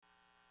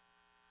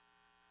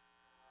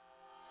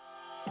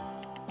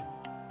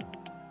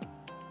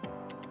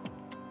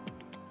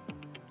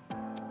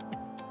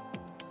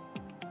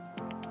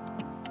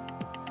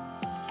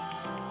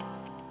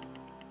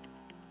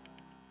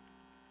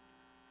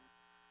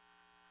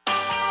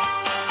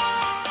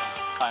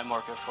I am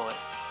Marco Fuller.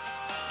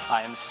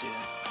 I am a student.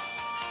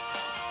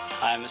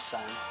 I am a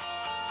son.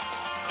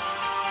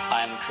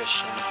 I am a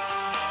Christian.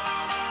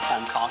 I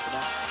am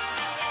confident.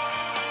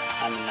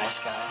 I'm a nice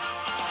guy.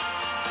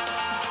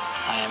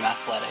 I am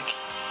athletic.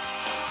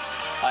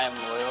 I am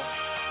loyal.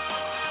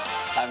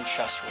 I am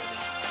trustworthy.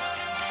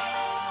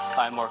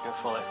 I am Marco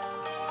Fuller.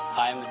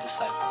 I am a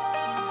disciple.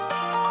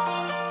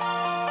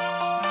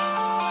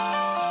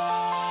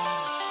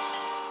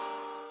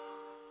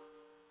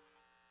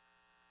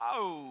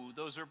 Oh,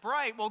 those are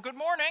bright. Well, good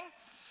morning.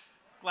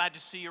 Glad to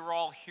see you're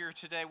all here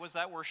today. Was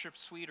that worship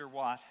sweet or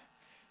what?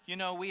 You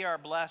know, we are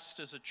blessed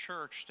as a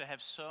church to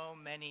have so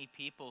many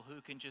people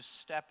who can just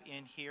step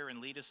in here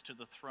and lead us to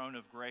the throne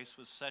of grace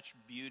with such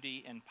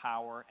beauty and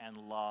power and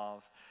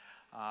love.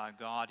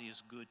 God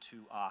is good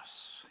to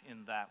us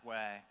in that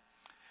way.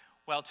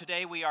 Well,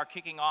 today we are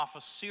kicking off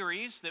a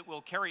series that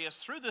will carry us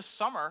through this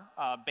summer,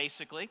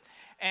 basically.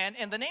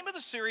 And the name of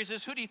the series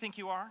is Who Do You Think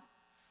You Are?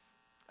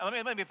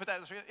 Let me put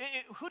that.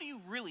 Who do you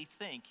really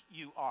think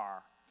you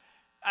are?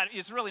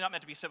 It's really not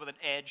meant to be said with an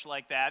edge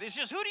like that. It's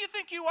just, who do you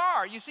think you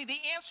are? You see, the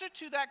answer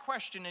to that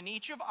question in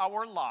each of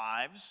our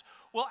lives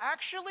will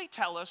actually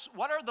tell us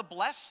what are the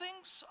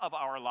blessings of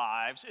our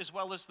lives as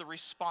well as the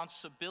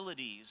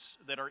responsibilities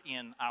that are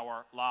in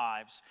our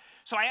lives.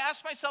 So I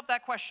asked myself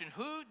that question,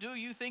 who do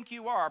you think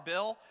you are,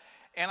 Bill?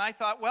 And I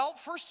thought, well,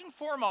 first and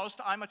foremost,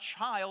 I'm a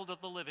child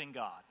of the living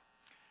God.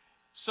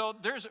 So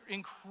there's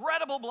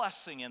incredible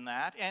blessing in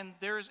that, and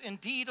there's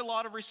indeed a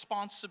lot of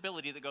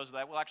responsibility that goes with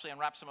that. We'll actually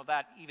unwrap some of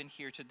that even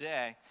here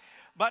today.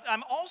 But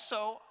I'm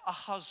also a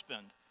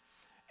husband.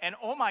 And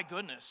oh my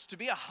goodness, to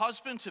be a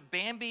husband to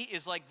Bambi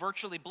is like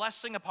virtually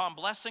blessing upon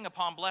blessing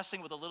upon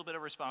blessing with a little bit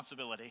of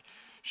responsibility.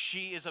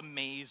 She is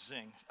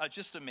amazing,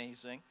 just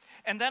amazing.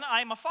 And then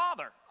I'm a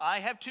father. I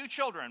have two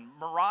children,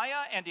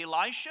 Mariah and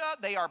Elisha.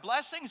 They are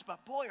blessings,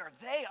 but boy, are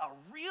they a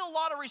real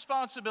lot of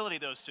responsibility,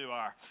 those two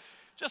are.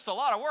 Just a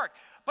lot of work.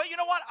 But you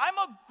know what? I'm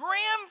a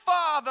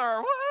grandfather.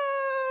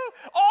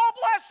 Woo! All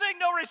blessing,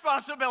 no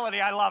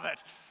responsibility. I love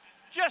it.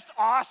 Just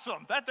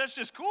awesome. That's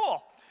just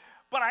cool.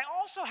 But I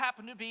also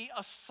happen to be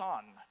a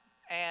son.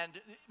 And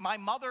my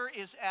mother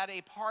is at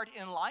a part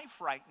in life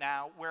right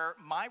now where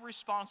my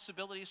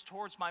responsibilities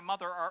towards my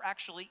mother are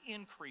actually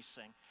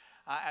increasing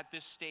at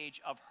this stage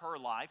of her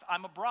life.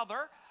 I'm a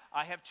brother.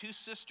 I have two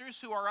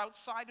sisters who are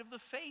outside of the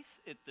faith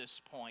at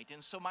this point,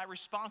 and so my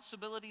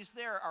responsibilities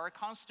there are a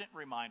constant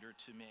reminder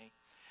to me.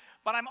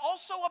 But I'm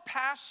also a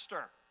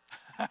pastor.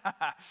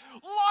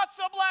 Lots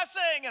of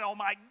blessing, and oh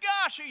my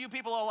gosh, are you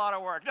people a lot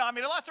of work. No, I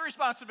mean, lots of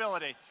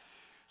responsibility.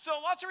 So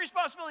lots of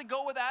responsibility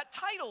go with that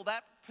title,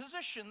 that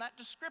position, that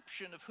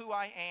description of who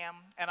I am,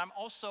 and I'm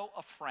also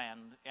a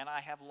friend, and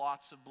I have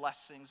lots of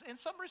blessings and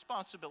some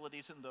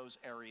responsibilities in those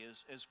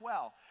areas as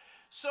well.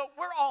 So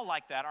we're all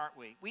like that, aren't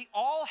we? We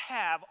all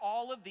have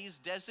all of these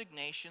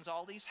designations,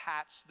 all these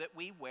hats that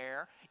we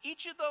wear.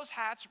 Each of those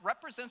hats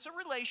represents a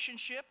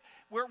relationship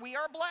where we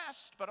are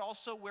blessed, but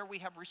also where we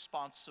have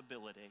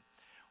responsibility.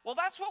 Well,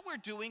 that's what we're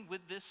doing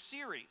with this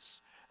series.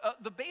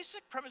 The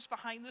basic premise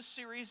behind this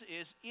series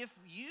is if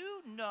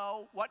you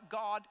know what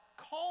God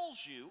calls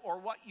you or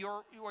what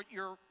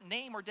your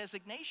name or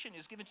designation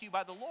is given to you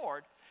by the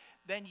Lord,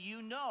 then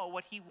you know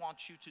what He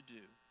wants you to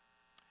do.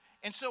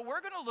 And so we're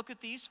going to look at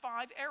these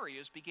 5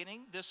 areas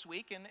beginning this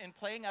week and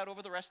playing out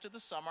over the rest of the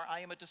summer.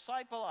 I am a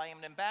disciple, I am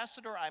an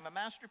ambassador, I am a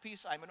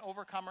masterpiece, I am an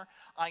overcomer,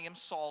 I am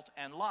salt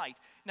and light.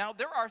 Now,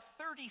 there are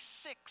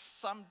 36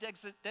 some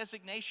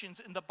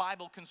designations in the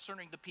Bible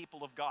concerning the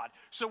people of God.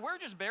 So we're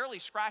just barely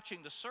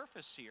scratching the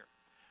surface here.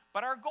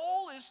 But our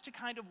goal is to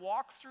kind of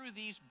walk through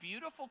these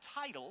beautiful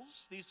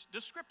titles, these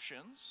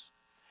descriptions,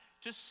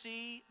 to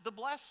see the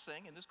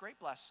blessing, and this great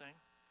blessing,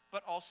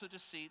 but also to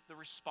see the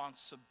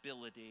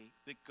responsibility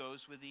that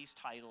goes with these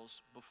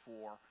titles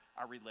before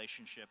our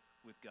relationship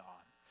with God.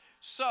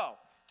 So,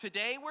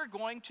 today we're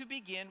going to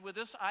begin with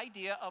this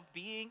idea of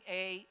being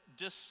a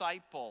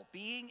disciple.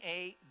 Being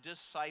a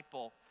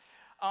disciple.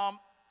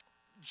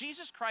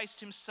 Jesus Christ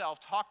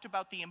Himself talked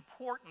about the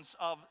importance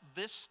of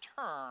this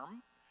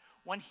term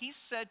when He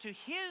said to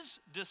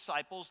His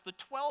disciples, the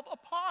 12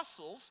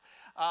 apostles,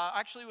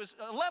 actually it was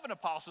 11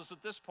 apostles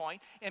at this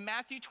point, in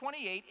Matthew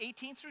 28,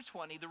 18 through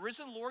 20, the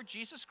risen Lord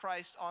Jesus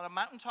Christ on a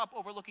mountaintop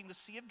overlooking the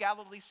Sea of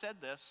Galilee said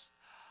this,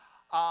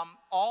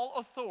 all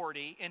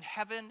authority in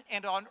heaven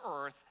and on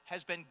earth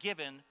has been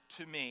given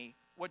to me.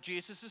 What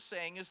Jesus is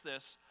saying is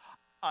this,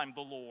 I'm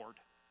the Lord.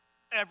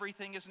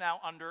 Everything is now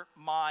under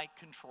my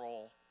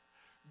control.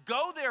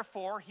 Go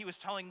therefore, He was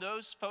telling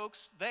those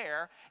folks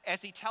there,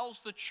 as He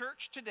tells the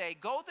church today,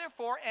 go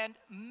therefore and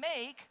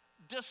make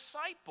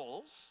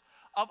disciples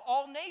of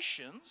all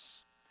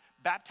nations,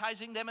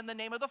 baptizing them in the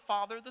name of the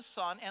Father, the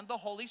Son, and the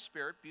Holy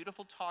Spirit.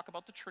 Beautiful talk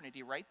about the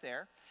Trinity right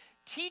there.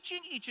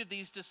 Teaching each of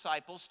these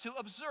disciples to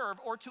observe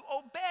or to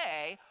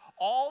obey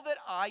all that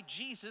I,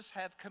 Jesus,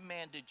 have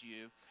commanded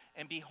you.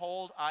 And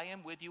behold, I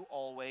am with you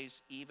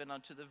always, even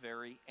unto the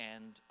very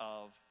end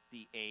of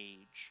the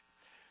age.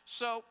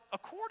 So,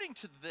 according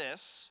to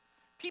this,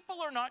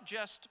 people are not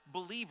just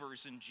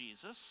believers in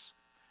Jesus,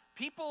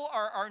 People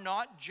are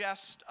not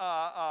just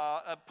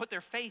put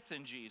their faith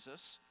in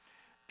Jesus.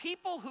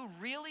 People who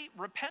really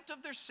repent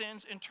of their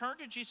sins and turn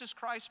to Jesus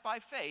Christ by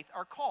faith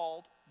are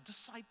called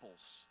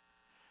disciples.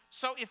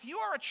 So if you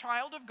are a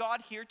child of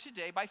God here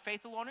today by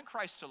faith alone in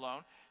Christ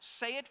alone,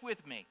 say it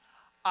with me.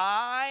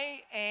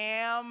 I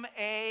am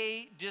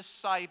a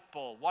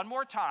disciple. One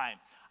more time.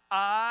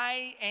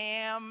 I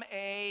am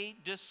a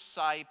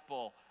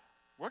disciple.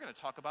 We're going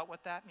to talk about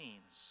what that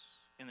means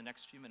in the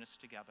next few minutes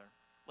together.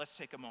 Let's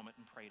take a moment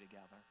and pray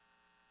together.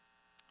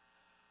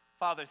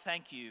 Father,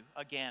 thank you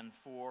again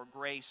for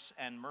grace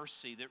and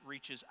mercy that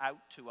reaches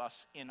out to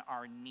us in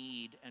our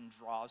need and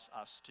draws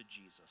us to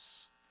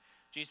Jesus.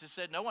 Jesus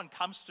said, no one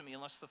comes to me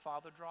unless the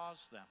Father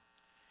draws them.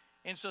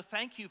 And so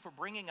thank you for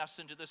bringing us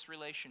into this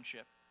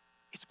relationship.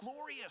 It's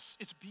glorious,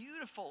 it's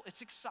beautiful,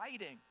 it's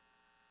exciting.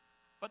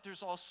 But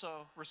there's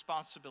also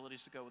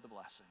responsibilities that go with the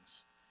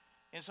blessings.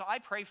 And so I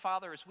pray,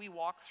 Father, as we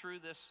walk through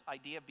this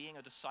idea of being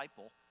a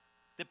disciple,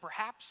 that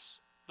perhaps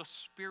the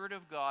Spirit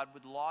of God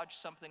would lodge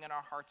something in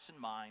our hearts and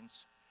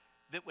minds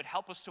that would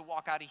help us to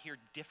walk out of here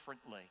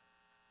differently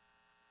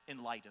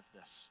in light of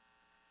this.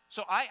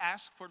 So I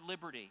ask for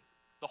liberty,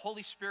 the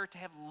Holy Spirit to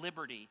have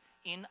liberty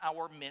in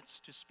our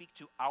midst to speak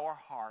to our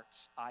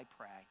hearts, I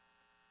pray.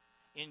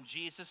 In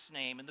Jesus'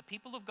 name. And the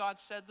people of God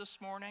said this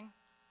morning,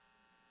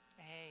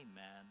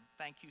 amen.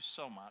 Thank you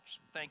so much.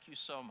 Thank you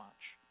so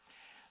much.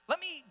 Let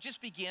me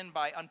just begin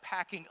by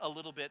unpacking a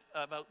little bit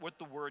about what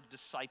the word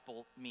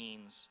disciple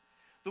means.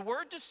 The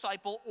word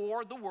disciple,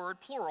 or the word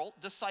plural,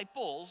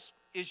 disciples,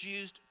 is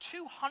used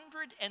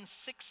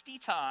 260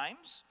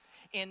 times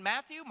in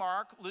Matthew,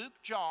 Mark, Luke,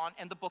 John,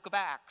 and the book of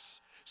Acts.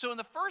 So in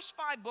the first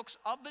 5 books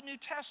of the New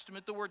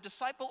Testament, the word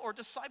disciple or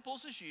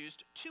disciples is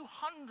used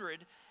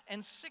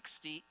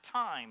 260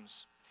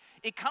 times.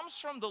 It comes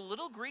from the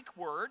little Greek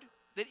word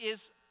that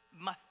is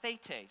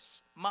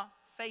mathetes,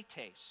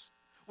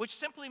 which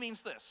simply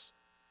means this.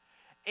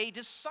 A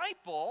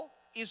disciple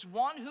is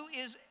one who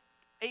is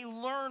a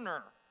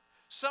learner,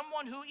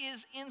 someone who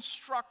is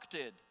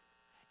instructed.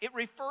 It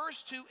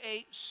refers to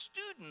a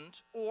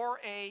student or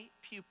a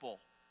pupil.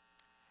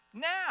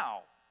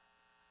 Now,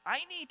 I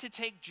need to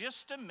take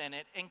just a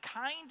minute and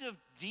kind of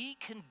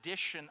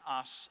decondition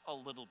us a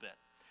little bit.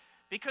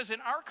 Because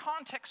in our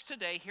context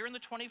today, here in the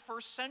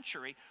 21st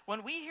century,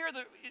 when we hear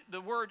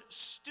the word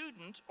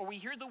student or we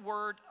hear the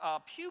word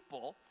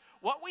pupil,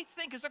 what we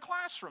think is a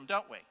classroom,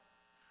 don't we?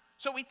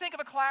 So we think of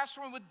a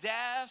classroom with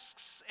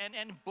desks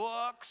and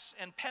books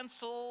and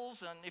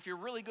pencils, and if you're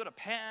really good, a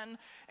pen,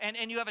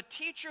 and you have a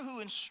teacher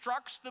who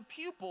instructs the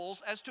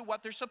pupils as to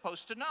what they're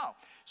supposed to know.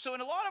 So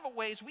in a lot of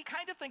ways, we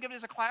kind of think of it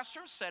as a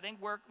classroom setting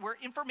where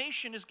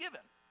information is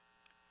given.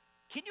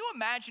 Can you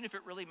imagine if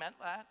it really meant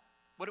that?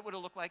 What it would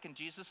have looked like in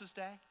Jesus'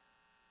 day?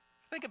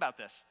 Think about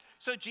this.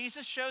 So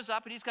Jesus shows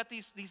up and he's got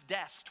these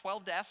desks,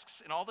 12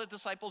 desks, and all the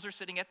disciples are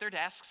sitting at their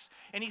desks.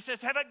 And he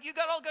says, "Have you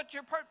all got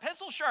your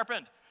pencil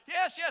sharpened?"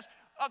 Yes.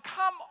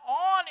 Come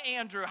on,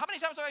 Andrew. How many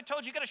times have I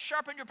told you you got to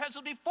sharpen your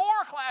pencil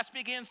before class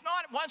begins,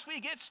 not once we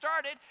get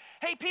started?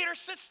 Hey, Peter,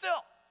 sit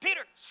still.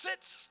 Peter, sit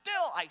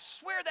still. I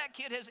swear that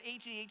kid has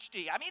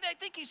ADHD. I mean, I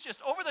think he's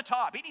just over the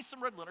top. He needs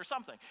some Ritalin or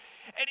something.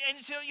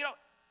 And so,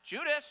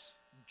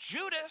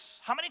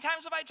 Judas, how many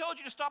times have I told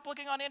you to stop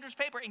looking on Andrew's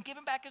paper and give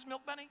him back his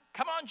milk money?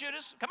 Come on,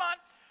 Judas, come on.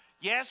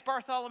 Yes,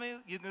 Bartholomew,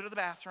 you can go to the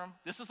bathroom.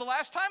 This is the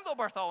last time, though,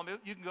 Bartholomew,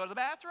 you can go to the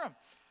bathroom.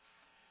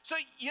 So,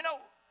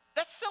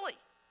 that's silly.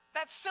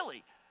 That's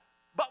silly.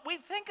 But we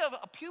think of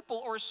a pupil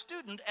or a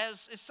student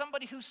as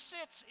somebody who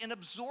sits and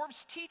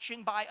absorbs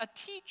teaching by a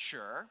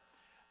teacher,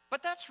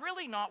 but that's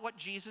really not what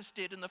Jesus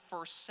did in the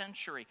first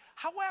century.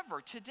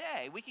 However,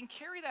 today, we can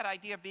carry that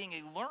idea of being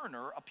a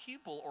learner, a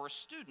pupil, or a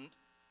student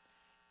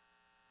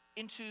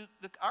into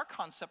our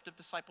concept of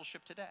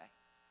discipleship today.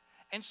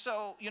 And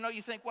so,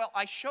 you think, well,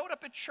 I showed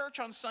up at church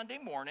on Sunday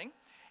morning,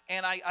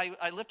 and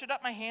I lifted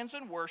up my hands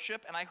in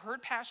worship, and I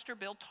heard Pastor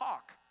Bill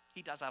talk.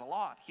 He does that a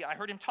lot. I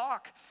heard him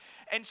talk.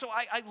 And so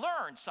I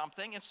learned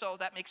something, and so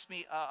that makes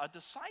me a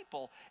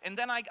disciple. And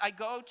then I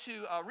go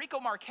to Rico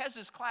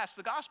Marquez's class,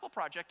 The Gospel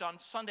Project, on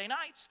Sunday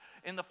nights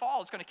in the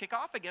fall. It's going to kick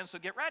off again, so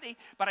get ready.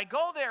 But I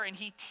go there, and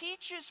he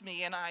teaches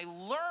me, and I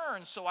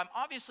learn. So I'm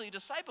obviously a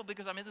disciple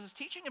because I'm in this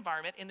teaching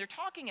environment, and they're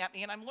talking at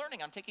me, and I'm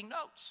learning. I'm taking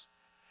notes.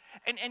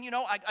 And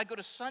I go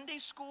to Sunday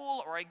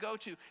school, or I go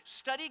to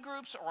study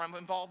groups, or I'm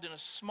involved in a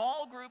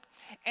small group.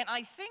 And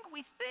I think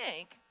we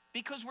think,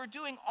 because we're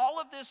doing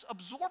all of this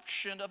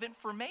absorption of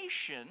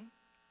information,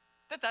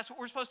 that's what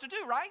we're supposed to do,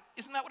 right?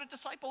 Isn't that what a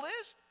disciple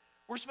is?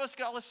 We're supposed to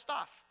get all this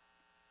stuff.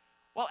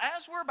 Well,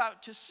 as we're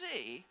about to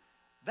see,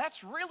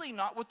 that's really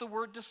not what the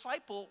word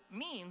disciple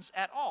means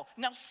at all.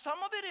 Now,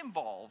 some of it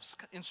involves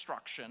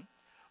instruction,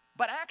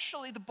 but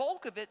actually the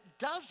bulk of it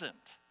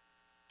doesn't.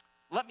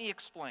 Let me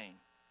explain.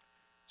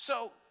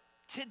 So,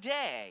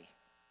 today,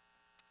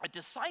 a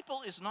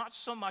disciple is not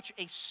so much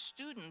a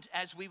student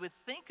as we would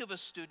think of a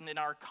student in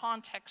our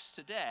context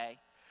today,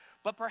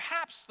 but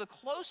perhaps the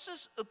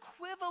closest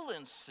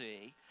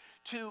equivalency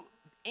to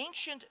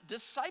ancient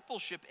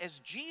discipleship, as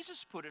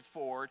Jesus put it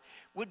forward,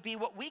 would be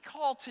what we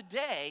call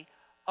today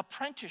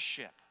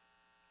apprenticeship.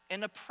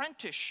 An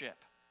apprenticeship.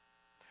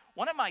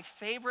 One of my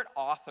favorite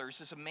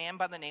authors is a man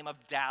by the name of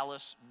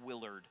Dallas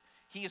Willard.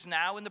 He is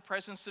now in the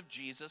presence of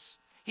Jesus.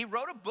 He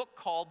wrote a book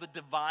called The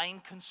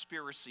Divine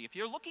Conspiracy. If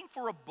you're looking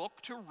for a book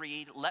to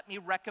read, let me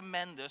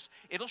recommend this.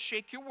 It'll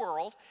shake your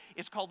world.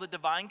 It's called The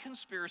Divine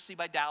Conspiracy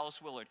by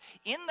Dallas Willard.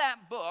 In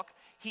that book,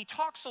 he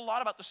talks a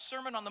lot about the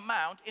Sermon on the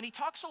Mount, and he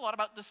talks a lot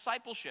about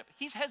discipleship.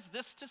 He has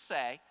this to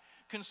say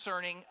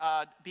concerning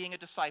being a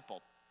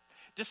disciple.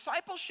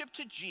 Discipleship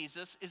to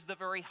Jesus is the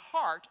very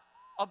heart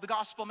of the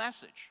gospel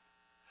message.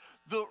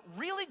 The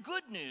really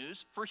good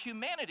news for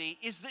humanity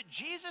is that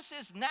Jesus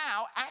is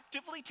now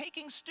actively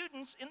taking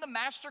students in the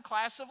master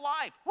class of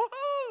life.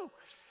 Woohoo!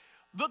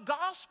 The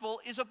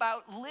gospel is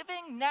about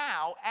living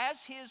now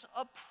as his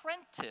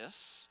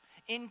apprentice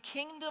in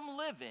kingdom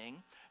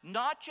living,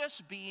 not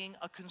just being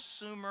a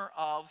consumer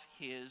of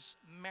his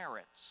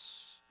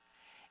merits.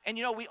 And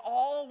you know, we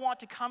all want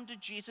to come to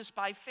Jesus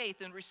by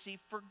faith and receive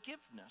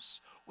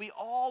forgiveness. We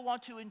all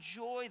want to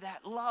enjoy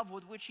that love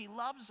with which he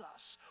loves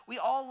us. We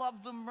all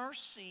love the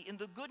mercy and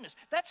the goodness.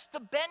 That's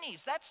the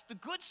bennies, that's the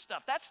good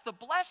stuff, that's the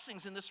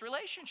blessings in this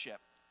relationship.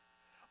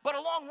 But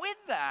along with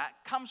that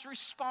comes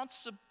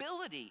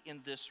responsibility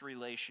in this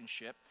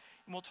relationship.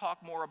 And we'll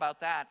talk more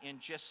about that in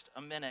just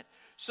a minute.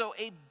 So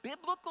a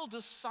biblical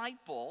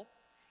disciple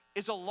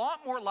is a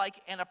lot more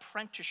like an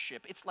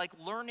apprenticeship. It's like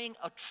learning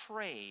a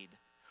trade,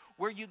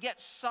 where you get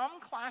some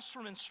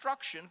classroom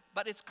instruction,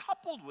 but it's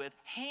coupled with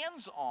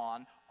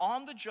hands-on,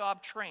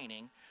 on-the-job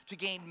training to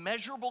gain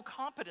measurable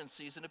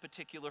competencies in a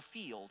particular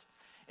field.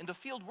 And the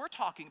field we're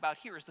talking about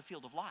here is the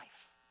field of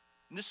life.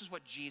 And this is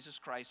what Jesus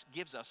Christ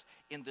gives us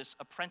in this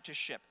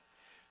apprenticeship.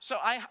 So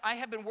I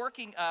have been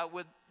working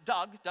with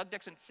Doug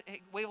Dixon.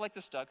 Hey, wave like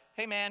this, Doug.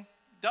 Hey, man.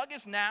 Doug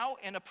is now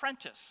an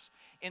apprentice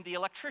in the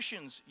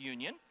Electricians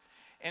Union.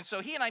 And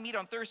so he and I meet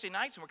on Thursday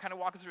nights, and we're kind of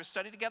walking through a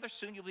study together.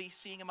 Soon you'll be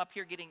seeing him up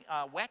here getting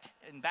wet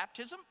in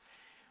baptism.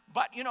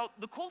 But, you know,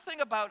 the cool thing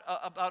about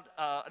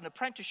an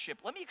apprenticeship,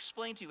 let me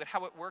explain to you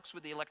how it works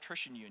with the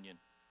electrician union.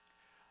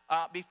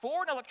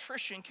 Before an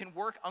electrician can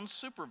work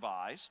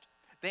unsupervised,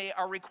 they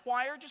are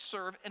required to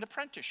serve an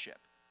apprenticeship,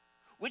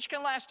 which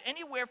can last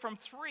anywhere from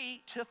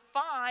 3 to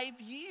 5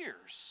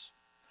 years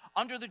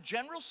under the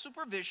general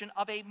supervision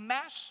of a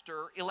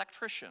master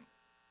electrician,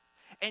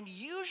 and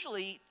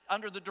usually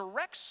under the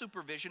direct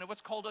supervision of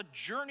what's called a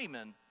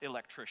journeyman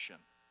electrician.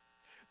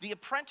 The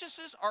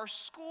apprentices are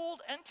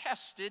schooled and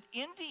tested,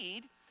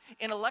 indeed,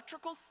 in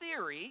electrical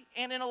theory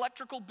and in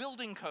electrical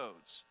building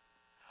codes.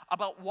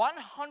 About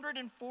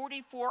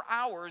 144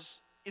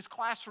 hours is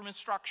classroom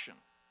instruction.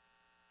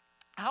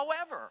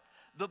 However,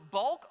 the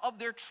bulk of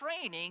their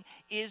training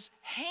is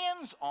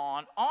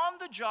hands-on,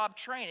 on-the-job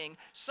training.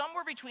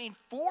 Somewhere between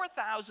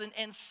 4,000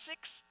 and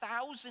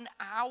 6,000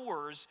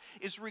 hours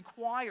is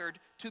required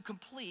to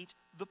complete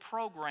the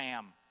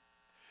program.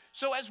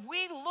 So as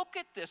we look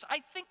at this,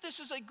 I think this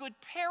is a good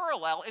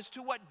parallel as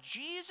to what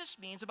Jesus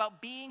means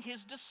about being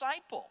his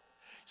disciple.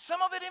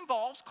 Some of it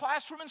involves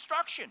classroom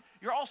instruction.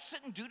 You're all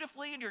sitting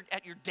dutifully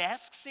at your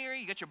desks here.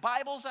 You got your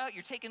Bibles out.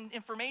 You're taking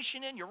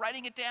information in. You're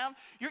writing it down.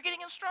 You're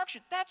getting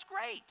instruction. That's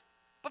great.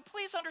 But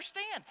please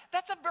understand,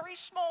 that's a very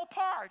small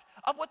part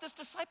of what this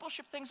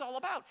discipleship thing's all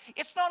about.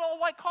 It's not all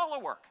white-collar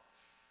work.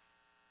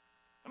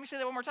 Let me say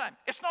that one more time.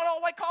 It's not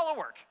all white-collar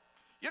work.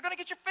 You're going to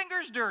get your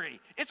fingers dirty.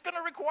 It's going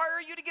to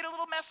require you to get a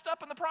little messed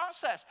up in the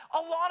process. A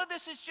lot of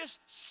this is just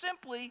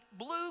simply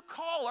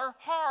blue-collar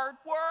hard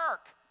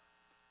work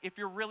if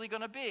you're really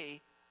going to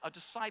be a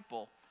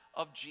disciple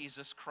of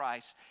Jesus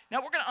Christ. Now,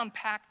 we're going to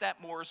unpack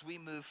that more as we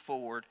move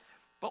forward.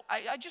 But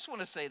I just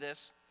want to say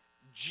this.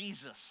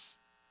 Jesus.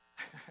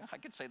 I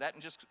could say that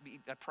and just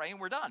pray and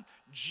we're done.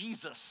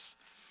 Jesus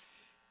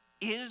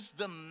is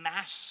the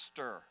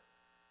master.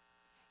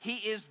 He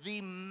is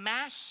the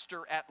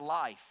master at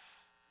life.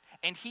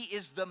 And he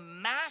is the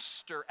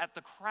master at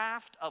the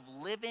craft of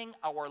living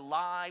our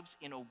lives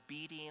in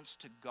obedience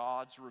to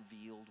God's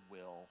revealed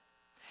will.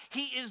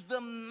 He is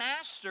the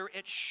master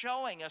at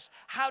showing us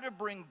how to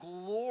bring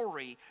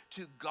glory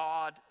to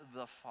God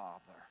the Father.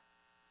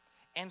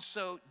 And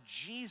so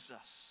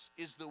Jesus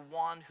is the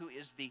one who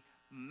is the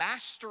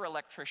master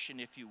electrician,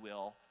 if you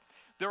will.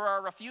 There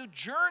are a few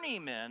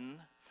journeymen,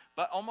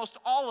 but almost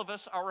all of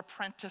us are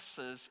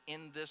apprentices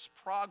in this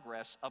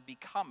progress of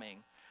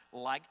becoming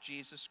like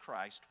Jesus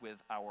Christ with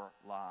our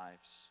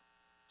lives.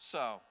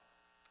 So,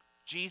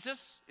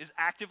 Jesus is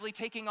actively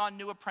taking on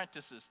new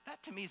apprentices.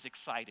 That to me is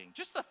exciting.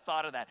 Just the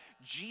thought of that.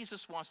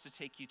 Jesus wants to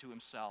take you to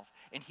himself,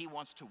 and he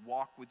wants to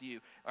walk with you,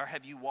 or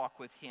have you walk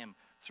with him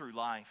through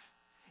life.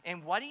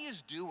 And what he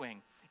is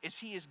doing is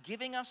he is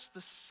giving us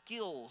the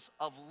skills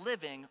of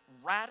living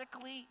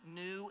radically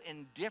new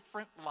and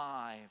different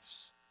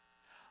lives.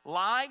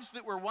 Lives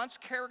that were once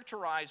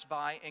characterized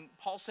by, and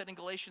Paul said in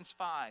Galatians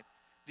 5,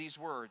 these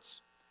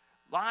words,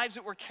 lives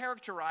that were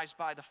characterized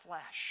by the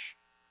flesh,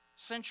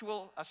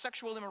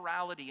 sexual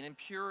immorality and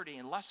impurity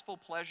and lustful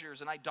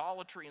pleasures and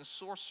idolatry and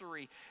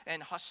sorcery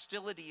and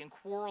hostility and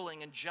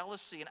quarreling and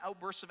jealousy and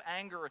outbursts of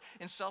anger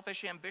and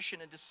selfish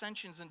ambition and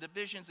dissensions and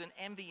divisions and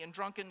envy and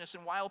drunkenness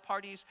and wild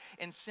parties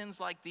and sins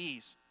like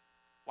these.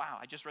 Wow,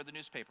 I just read the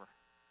newspaper.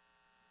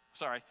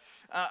 Sorry.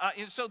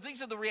 So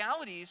these are the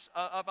realities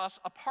of us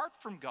apart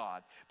from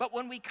God. But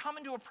when we come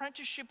into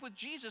apprenticeship with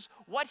Jesus,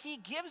 what he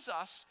gives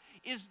us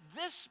is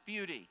this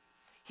beauty.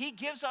 He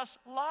gives us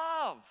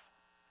love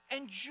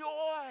and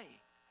joy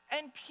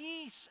and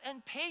peace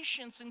and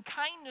patience and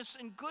kindness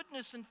and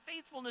goodness and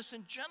faithfulness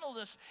and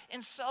gentleness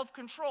and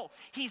self-control.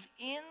 He's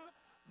in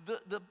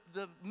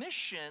the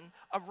mission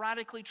of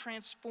radically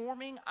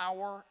transforming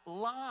our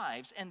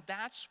lives. And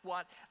that's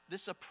what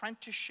this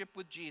apprenticeship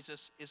with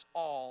Jesus is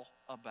all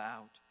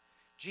about.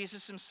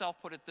 Jesus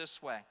himself put it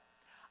this way: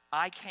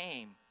 I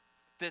came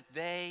that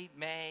they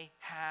may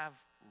have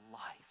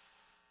life.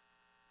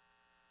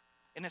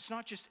 And it's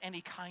not just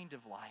any kind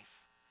of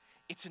life.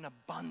 It's an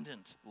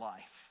abundant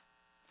life.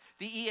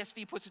 The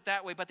ESV puts it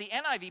that way, but the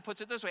NIV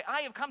puts it this way: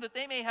 I have come that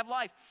they may have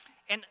life,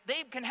 and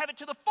they can have it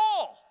to the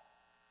full.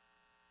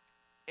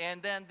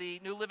 And then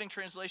the New Living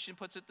Translation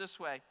puts it this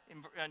way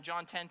in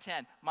John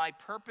 10:10. My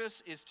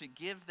purpose is to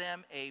give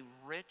them a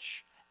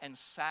rich and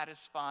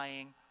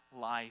satisfying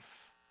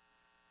life.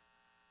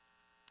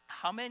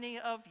 How many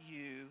of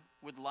you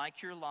would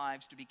like your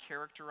lives to be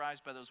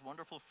characterized by those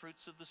wonderful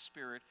fruits of the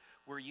Spirit,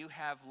 where you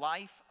have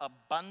life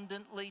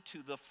abundantly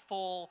to the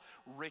full,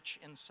 rich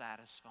and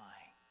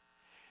satisfying?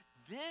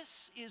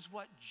 This is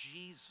what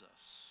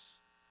Jesus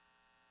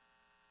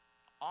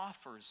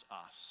offers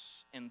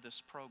us in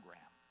this program.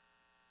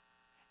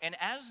 And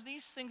as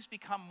these things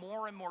become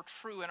more and more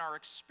true in our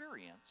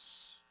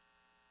experience,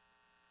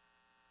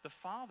 the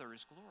Father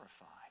is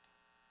glorified.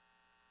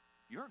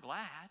 You're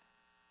glad.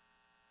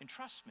 And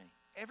trust me,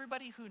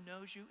 everybody who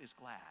knows you is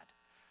glad,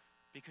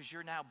 because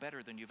you're now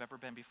better than you've ever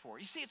been before.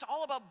 You see, it's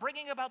all about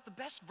bringing about the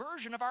best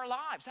version of our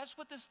lives. That's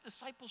what this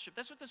discipleship,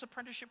 that's what this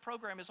apprenticeship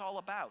program is all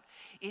about.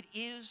 It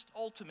is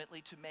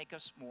ultimately to make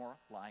us more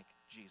like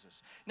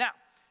Jesus. Now,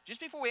 just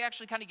before we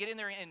actually kind of get in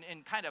there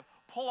and kind of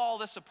pull all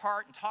this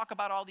apart and talk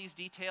about all these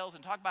details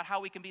and talk about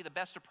how we can be the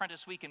best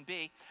apprentice we can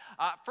be,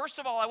 first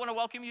of all, I want to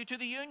welcome you to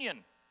the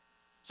Union.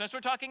 Since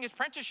we're talking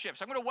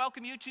apprenticeships, I'm going to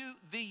welcome you to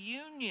the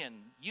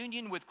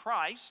union with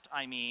Christ,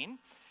 I mean.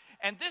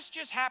 And this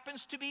just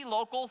happens to be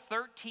local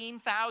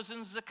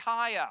 13,000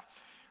 Zacchaeus.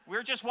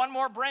 We're just one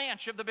more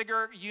branch of the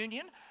bigger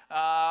union.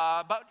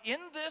 But in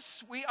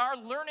this, we are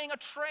learning a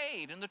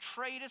trade. And the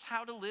trade is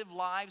how to live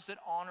lives that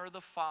honor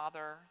the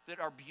Father, that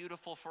are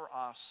beautiful for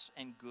us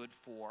and good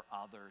for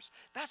others.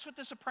 That's what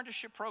this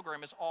apprenticeship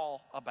program is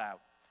all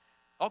about.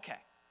 Okay,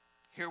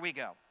 here we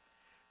go.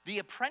 The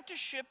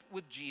apprenticeship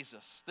with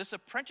Jesus, this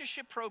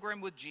apprenticeship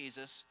program with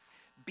Jesus,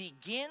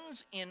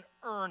 begins in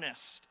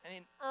earnest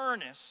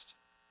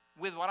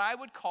with what I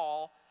would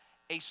call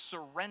a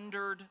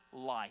surrendered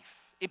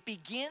life. It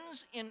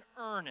begins in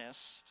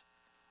earnest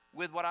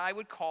with what I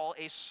would call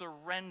a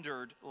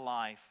surrendered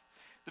life.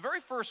 The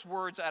very first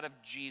words out of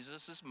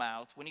Jesus'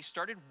 mouth when he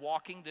started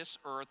walking this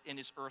earth in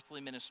his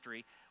earthly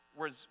ministry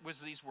was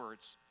these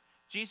words.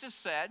 Jesus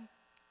said,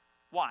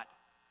 what?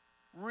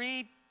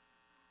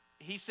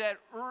 He said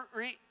what?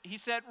 He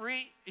said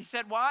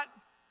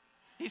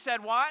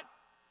what?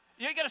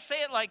 You got to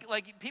say it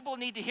like people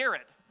need to hear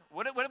it.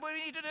 What do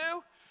we need to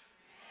do?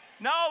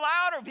 No,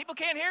 louder. People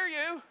can't hear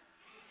you.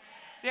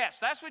 Yes,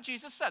 that's what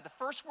Jesus said. The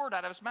first word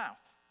out of his mouth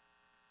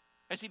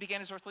as he began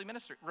his earthly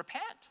ministry.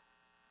 Repent,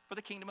 for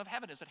the kingdom of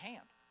heaven is at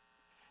hand.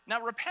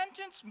 Now,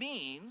 repentance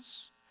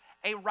means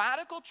a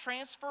radical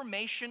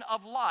transformation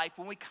of life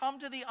when we come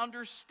to the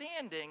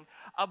understanding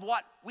of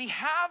what we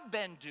have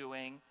been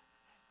doing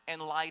in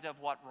light of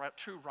what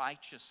true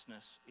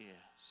righteousness is.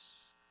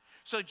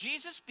 So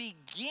Jesus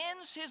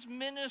begins his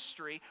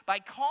ministry by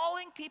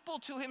calling people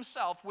to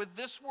himself with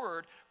this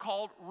word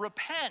called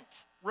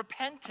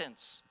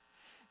repentance.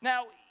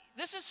 Now,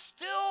 this is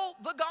still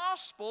the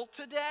gospel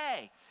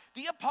today.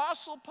 The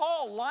Apostle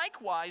Paul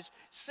likewise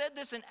said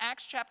this in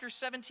Acts chapter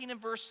 17 and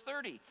verse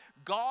 30.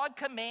 God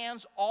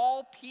commands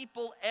all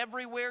people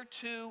everywhere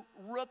to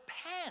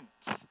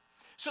repent.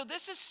 So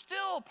this is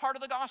still part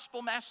of the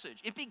gospel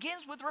message. It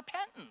begins with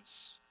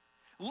repentance.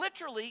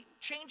 Literally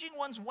changing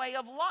one's way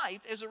of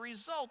life as a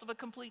result of a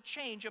complete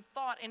change of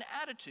thought and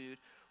attitude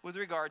with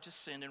regard to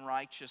sin and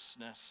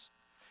righteousness.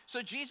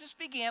 So Jesus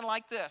began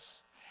like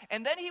this.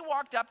 And then he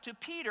walked up to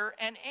Peter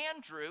and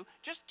Andrew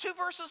just 2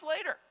 verses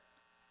later.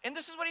 And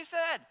this is what he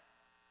said: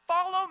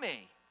 follow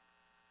me.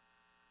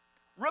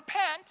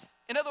 Repent.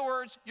 In other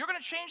words, you're going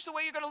to change the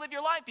way you're going to live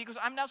your life because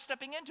I'm now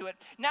stepping into it.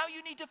 Now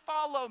you need to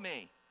follow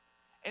me.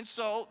 And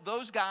so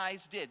those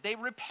guys did. They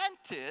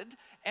repented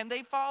and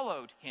they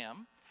followed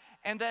him.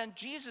 And then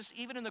Jesus,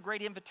 even in the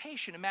great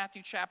invitation in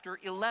Matthew chapter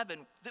 11,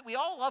 that we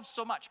all love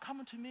so much, come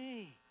unto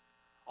me,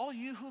 all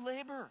you who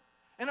labor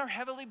and are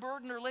heavily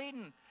burdened or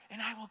laden,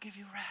 and I will give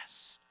you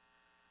rest.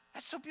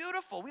 That's so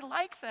beautiful. We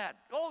like that.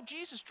 Oh,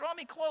 Jesus, draw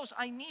me close.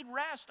 I need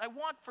rest. I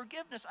want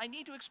forgiveness. I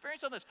need to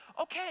experience all this.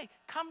 Okay,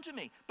 come to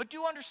me. But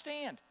do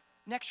understand,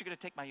 next you're going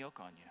to take my yoke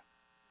on you.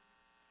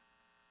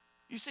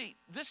 You see,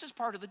 this is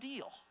part of the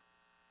deal.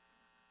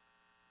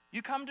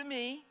 You come to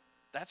me,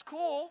 that's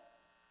cool.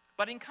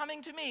 But in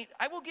coming to me,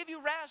 I will give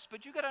you rest,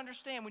 but you got to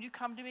understand, when you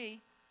come to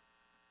me,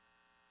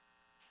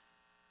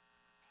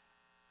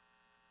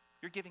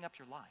 you're giving up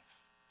your life.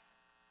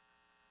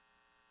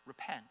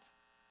 Repent,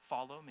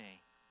 follow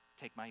me,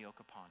 take my yoke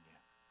upon you.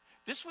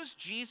 This was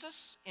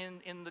Jesus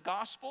in the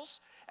Gospels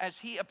as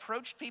he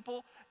approached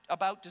people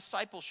about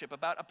discipleship,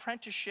 about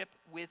apprenticeship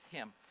with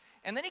him.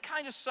 And then he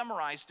kind of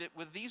summarized it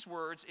with these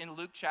words in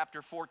Luke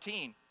chapter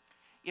 14.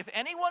 If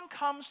anyone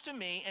comes to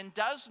me and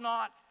does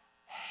not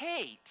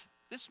hate,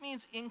 this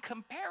means in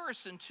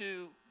comparison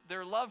to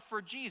their love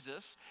for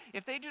Jesus,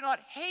 if they do not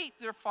hate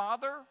their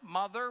father,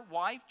 mother,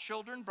 wife,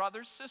 children,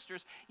 brothers,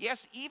 sisters,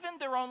 yes, even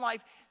their own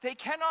life, they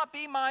cannot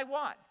be my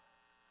what?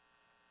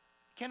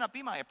 Cannot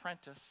be my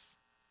apprentice.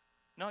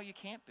 No, you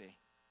can't be.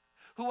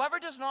 Whoever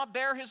does not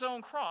bear his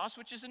own cross,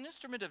 which is an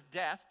instrument of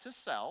death to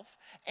self,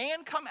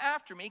 and come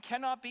after me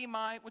cannot be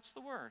my, what's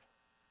the word?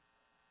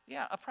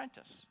 Yeah,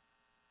 apprentice.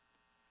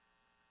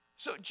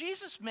 So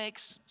Jesus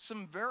makes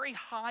some very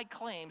high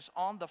claims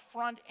on the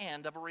front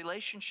end of a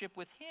relationship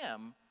with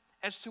him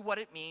as to what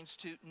it means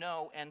to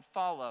know and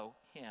follow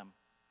him.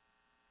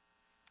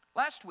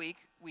 Last week,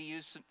 we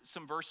used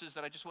some verses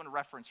that I just want to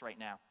reference right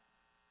now.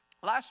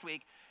 Last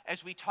week,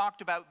 as we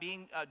talked about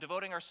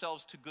devoting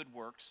ourselves to good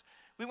works,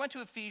 we went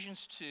to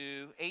Ephesians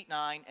 2, 8,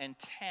 9, and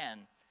 10.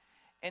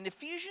 And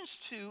Ephesians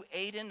 2,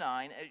 8, and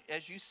 9,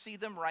 as you see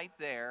them right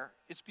there,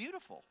 it's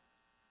beautiful.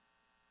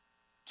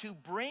 To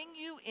bring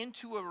you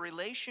into a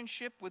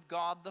relationship with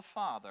God the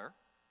Father,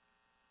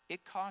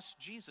 it cost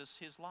Jesus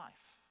his life.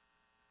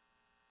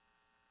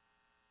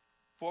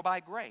 For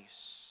by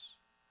grace,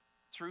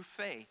 through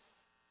faith,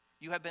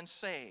 you have been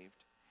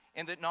saved,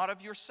 and that not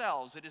of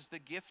yourselves, it is the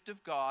gift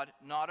of God,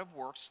 not of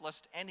works,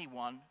 lest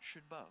anyone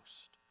should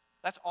boast.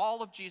 That's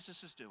all of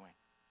Jesus is doing.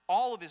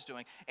 All of his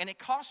doing. And it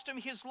cost him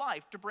his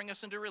life to bring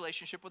us into a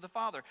relationship with the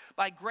Father.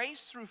 By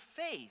grace through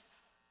faith,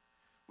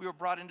 we were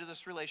brought into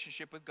this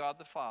relationship with God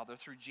the Father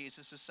through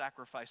Jesus'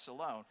 sacrifice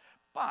alone.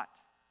 But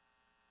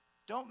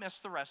don't miss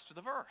the rest of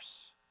the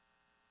verse.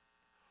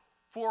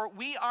 For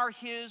we are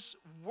his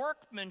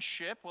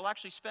workmanship. We'll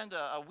actually spend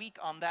a week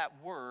on that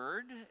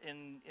word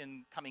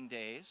in coming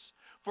days.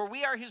 For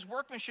we are his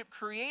workmanship,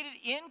 created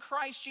in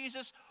Christ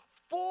Jesus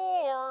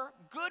for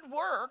good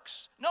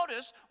works,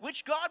 notice,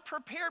 which God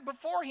prepared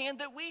beforehand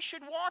that we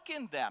should walk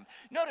in them.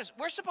 Notice,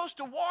 we're supposed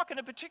to walk in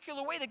a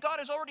particular way that God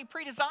has already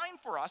pre-designed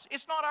for us.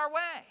 It's not our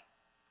way.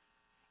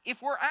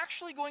 If we're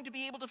actually going to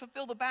be able to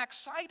fulfill the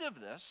backside of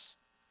this,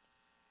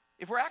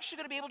 if we're actually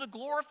going to be able to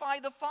glorify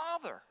the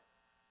Father,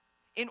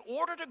 in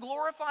order to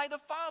glorify the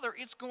Father,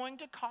 it's going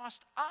to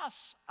cost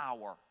us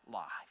our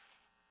life.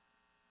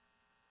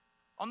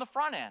 On the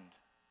front end,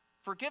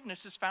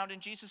 forgiveness is found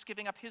in Jesus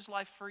giving up his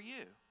life for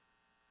you.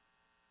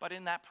 But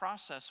in that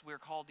process, we're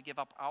called to give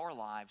up our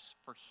lives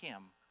for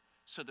him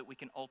so that we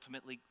can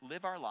ultimately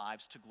live our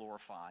lives to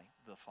glorify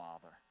the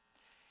Father.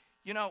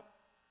 You know,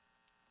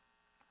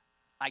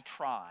 I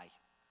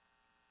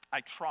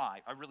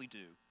really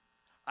do.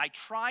 I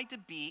try to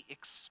be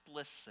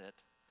explicit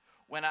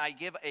when I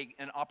give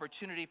an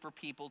opportunity for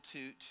people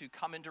to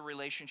come into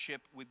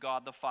relationship with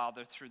God the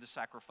Father through the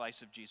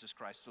sacrifice of Jesus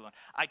Christ alone.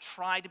 I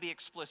try to be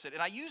explicit,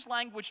 and I use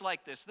language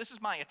like this. This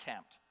is my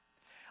attempt.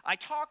 I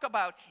talk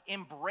about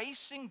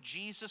embracing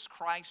Jesus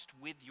Christ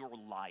with your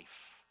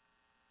life.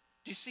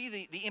 Do you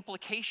see the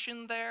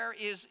implication there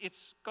is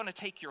it's going to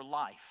take your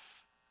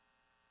life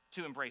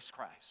to embrace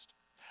Christ.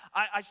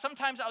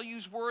 Sometimes I'll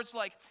use words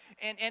like,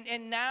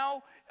 and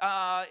now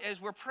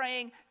as we're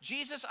praying,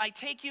 Jesus, I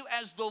take you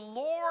as the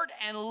Lord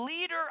and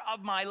leader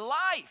of my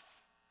life.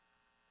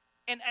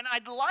 And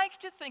I'd like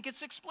to think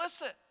it's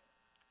explicit.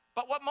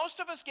 But what most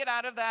of us get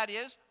out of that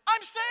is,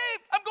 I'm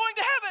saved, I'm going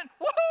to heaven,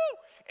 woohoo!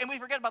 And we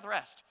forget about the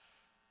rest.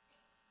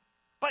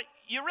 But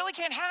you really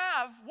can't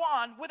have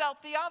one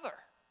without the other.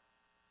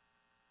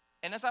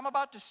 And as I'm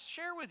about to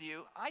share with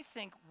you, I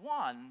think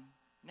one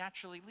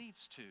naturally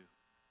leads to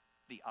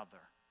the other.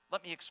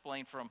 Let me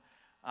explain from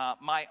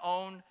my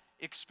own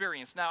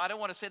experience. Now, I don't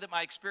want to say that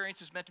my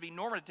experience is meant to be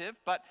normative,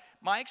 but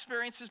my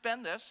experience has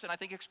been this, and I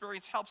think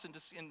experience helps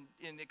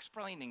in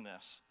explaining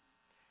this.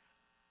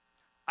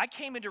 I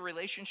came into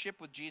relationship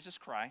with Jesus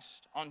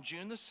Christ on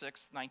June the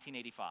 6th,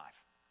 1985.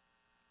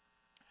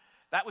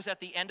 That was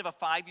at the end of a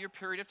 5-year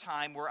period of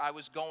time where I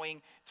was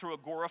going through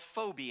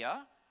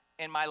agoraphobia,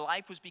 and my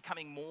life was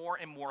becoming more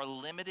and more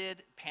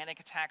limited. Panic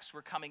attacks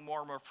were coming more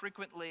and more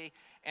frequently,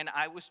 and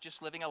I was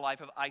just living a life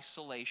of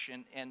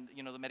isolation. And,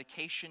 the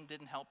medication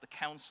didn't help, the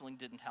counseling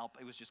didn't help.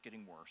 It was just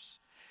getting worse.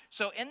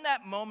 So in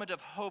that moment of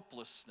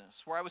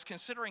hopelessness, where I was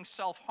considering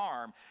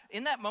self-harm,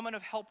 in that moment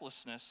of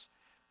helplessness,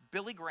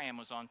 Billy Graham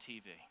was on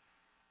TV.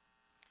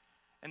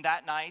 And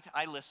that night,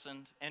 I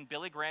listened, and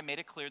Billy Graham made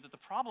it clear that the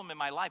problem in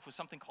my life was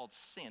something called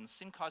sin.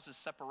 Sin causes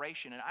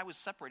separation, and I was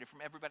separated from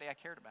everybody I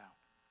cared about.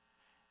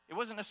 It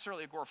wasn't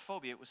necessarily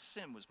agoraphobia, it was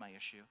sin was my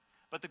issue.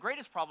 But the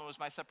greatest problem was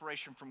my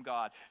separation from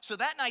God. So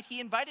that night, he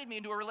invited me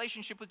into a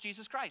relationship with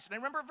Jesus Christ. And I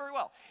remember it very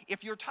well.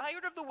 If you're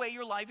tired of the way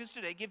your life is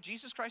today, give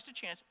Jesus Christ a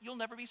chance. You'll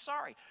never be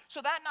sorry.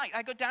 So that night,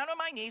 I go down on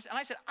my knees, and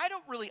I said, I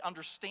don't really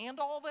understand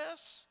all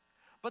this,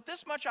 but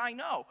this much I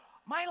know.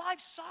 My life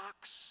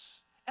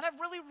sucks, and I've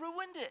really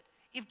ruined it.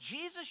 If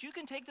Jesus, you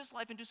can take this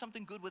life and do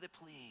something good with it,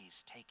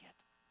 please take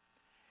it.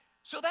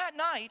 So that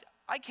night,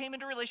 I came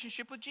into a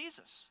relationship with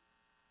Jesus.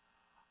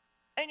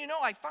 And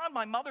I found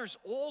my mother's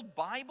old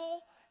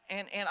Bible,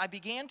 and I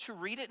began to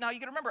read it. Now, you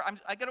got to remember,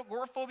 I got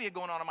agoraphobia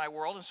going on in my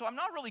world, and so I'm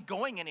not really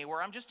going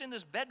anywhere. I'm just in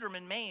this bedroom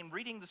in Maine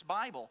reading this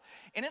Bible.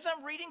 And as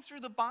I'm reading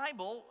through the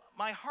Bible,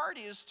 my heart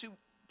is to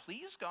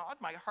please God.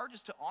 My heart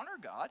is to honor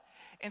God.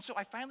 And so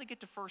I finally get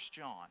to 1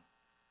 John.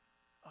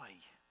 Oy.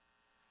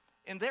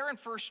 And there in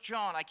 1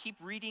 John, I keep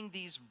reading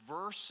these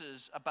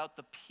verses about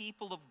the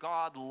people of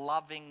God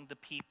loving the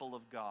people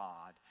of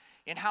God.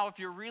 And how if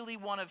you're really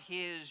one of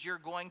his, you're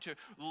going to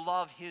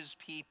love his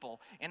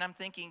people. And I'm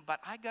thinking, but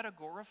I got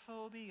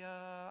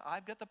agoraphobia.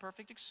 I've got the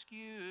perfect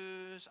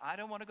excuse. I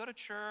don't want to go to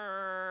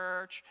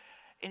church.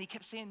 And he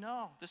kept saying,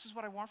 no, this is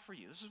what I want for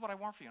you. This is what I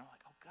want for you. And I'm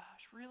like, oh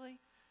gosh, really?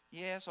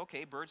 Yes,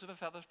 okay, birds of a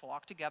feather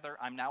flock together.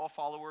 I'm now a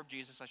follower of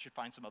Jesus. I should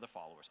find some other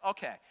followers.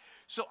 Okay,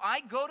 so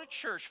I go to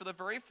church for the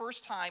very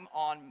first time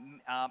on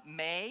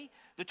May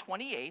the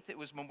 28th. It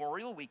was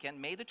Memorial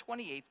Weekend, May the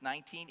 28th,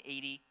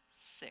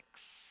 1986,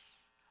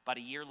 about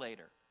a year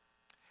later.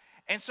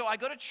 And so I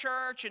go to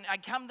church, and I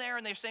come there,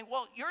 and they're saying,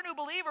 well, you're a new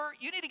believer.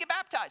 You need to get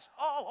baptized.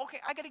 Oh, okay,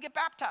 I got to get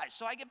baptized.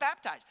 So I get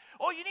baptized.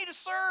 Oh, you need to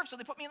serve. So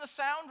they put me in the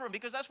sound room,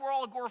 because that's where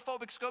all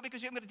agoraphobics go,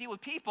 because you haven't got to deal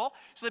with people.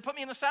 So they put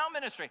me in the sound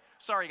ministry.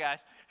 Sorry, guys.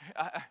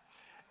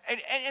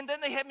 And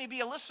then they had me be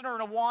a listener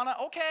in Awana.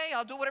 Okay,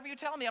 I'll do whatever you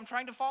tell me. I'm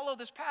trying to follow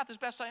this path as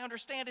best I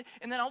understand it.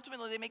 And then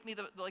ultimately, they make me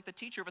the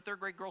teacher of a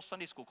third-grade girls'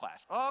 Sunday school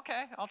class.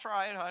 Okay, I'll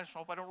try it. I just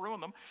hope I don't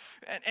ruin them.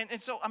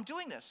 And so I'm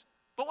doing this.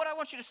 But what I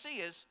want you to see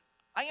is,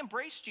 I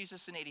embraced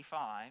Jesus in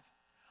 85.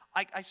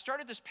 I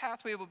started this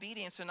pathway of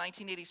obedience in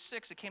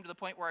 1986. It came to the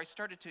point where I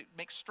started to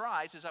make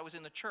strides as I was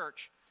in the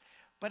church.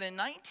 But in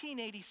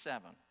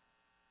 1987,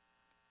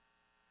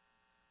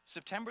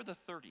 September the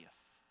 30th,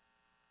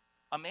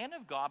 a man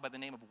of God by the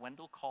name of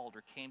Wendell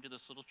Calder came to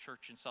this little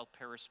church in South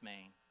Paris,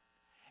 Maine.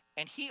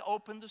 And he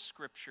opened the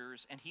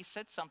scriptures, and he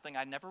said something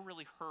I never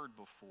really heard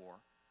before.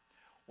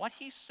 What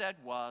he said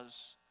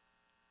was,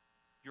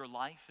 your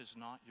life is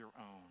not your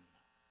own.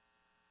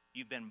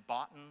 You've been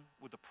bought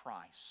with a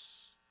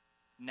price.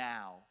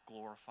 Now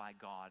glorify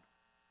God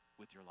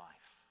with your life.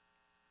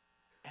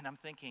 And I'm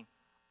thinking,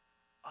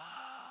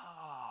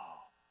 oh,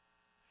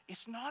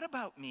 it's not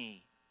about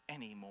me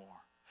anymore.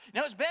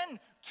 Now, it's been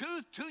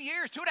 2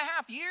 years,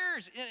 2.5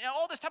 years. And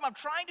all this time, I'm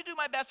trying to do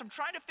my best. I'm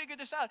trying to figure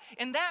this out.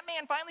 And that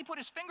man finally put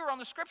his finger on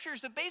the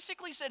scriptures that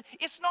basically said,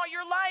 it's not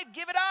your life.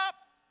 Give it up.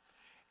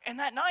 And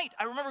that night,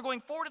 I remember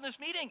going forward in this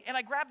meeting, and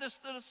I grabbed this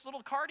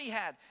little card he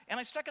had, and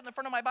I stuck it in the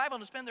front of my Bible,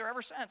 and it's been there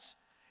ever since.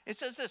 It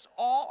says this,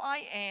 all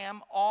I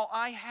am, all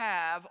I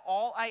have,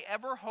 all I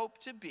ever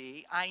hope to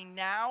be, I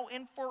now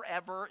and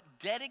forever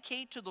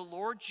dedicate to the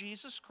Lord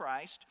Jesus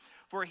Christ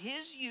for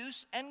his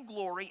use and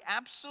glory,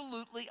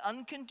 absolutely,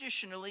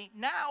 unconditionally,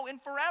 now and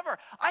forever.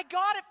 I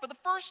got it for the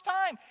first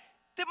time,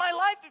 that my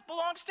life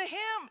belongs to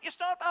him. It's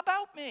not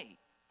about me.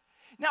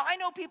 Now, I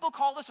know people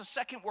call this a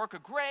second work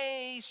of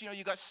grace.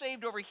 You got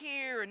saved over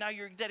here, and now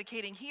you're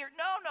dedicating here.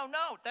 No.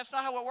 That's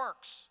not how it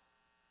works.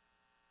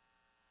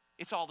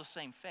 It's all the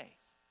same faith,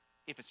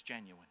 if it's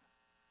genuine.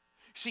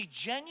 See,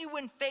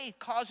 genuine faith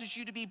causes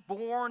you to be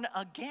born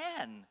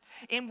again.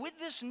 And with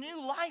this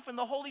new life in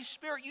the Holy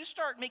Spirit, you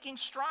start making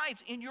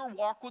strides in your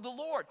walk with the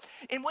Lord.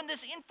 And when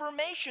this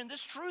information,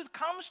 this truth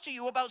comes to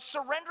you about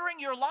surrendering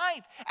your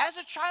life as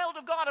a child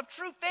of God, of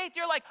true faith,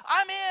 you're like,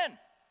 I'm in.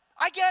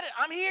 I get it.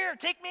 I'm here.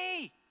 Take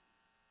me.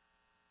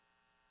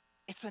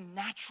 It's a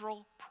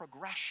natural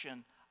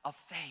progression of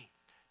faith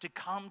to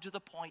come to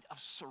the point of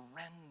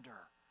surrender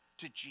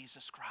to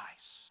Jesus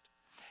Christ.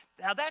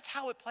 Now, that's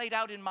how it played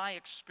out in my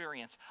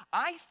experience.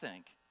 I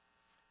think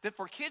that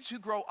for kids who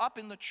grow up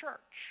in the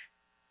church,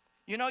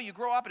 you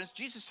grow up and it's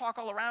Jesus talk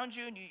all around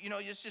you, and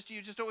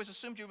you just always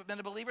assumed you've been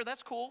a believer.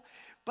 That's cool.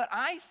 But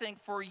I think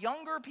for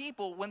younger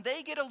people, when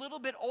they get a little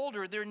bit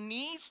older, there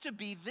needs to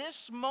be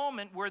this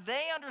moment where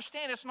they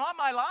understand it's not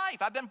my life.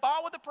 I've been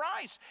bought with a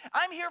price.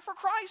 I'm here for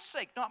Christ's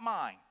sake, not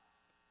mine.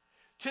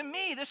 To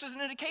me, this is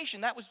an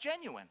indication that was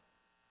genuine.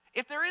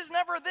 If there is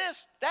never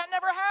this, that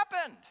never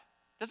happened.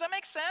 Does that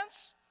make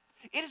sense?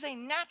 It is a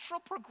natural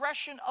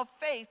progression of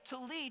faith to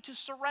lead to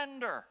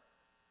surrender.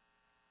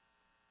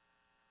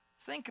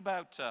 Think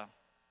about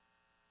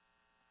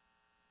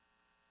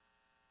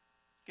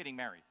getting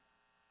married.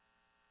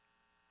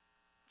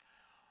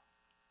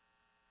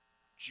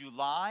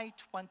 July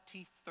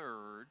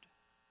 23rd,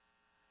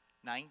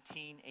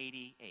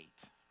 1988.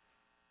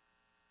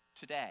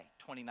 Today,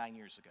 29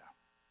 years ago.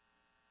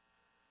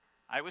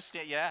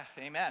 Yeah,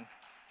 amen.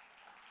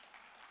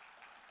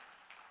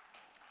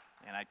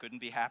 And I couldn't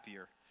be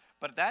happier.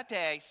 But that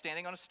day,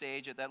 standing on a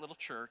stage at that little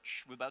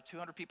church with about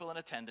 200 people in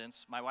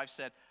attendance, my wife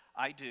said,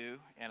 I do.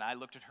 And I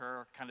looked at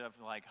her kind of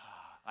like,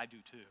 I do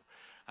too.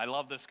 I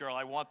love this girl.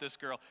 I want this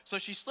girl. So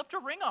she slipped a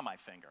ring on my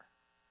finger.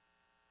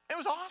 It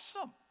was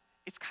awesome.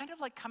 It's kind of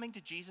like coming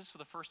to Jesus for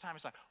the first time.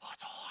 It's like, oh,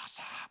 it's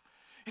awesome.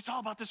 It's all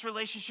about this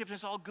relationship. And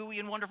it's all gooey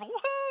and wonderful.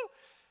 Woohoo!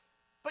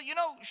 But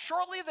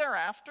shortly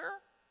thereafter,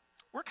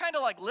 we're kind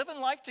of like living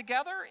life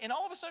together. And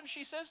all of a sudden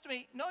she says to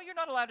me, no, you're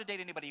not allowed to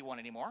date anybody you want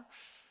anymore.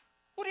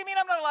 What do you mean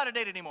I'm not allowed to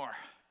date anymore?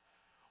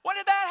 When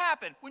did that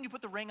happen? When you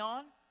put the ring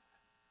on?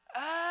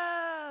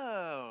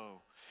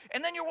 Oh.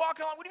 And then you're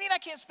walking along. What do you mean I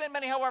can't spend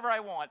money however I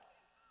want?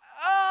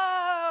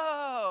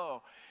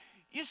 Oh.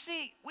 You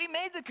see, we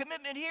made the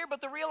commitment here,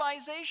 but the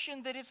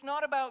realization that it's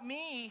not about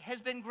me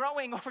has been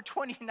growing over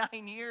 29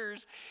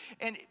 years.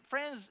 And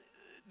friends,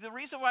 the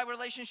reason why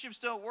relationships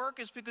don't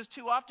work is because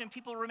too often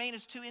people remain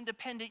as two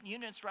independent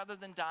units rather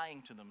than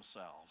dying to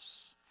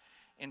themselves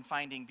and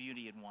finding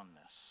beauty in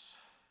oneness.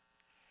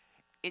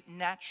 It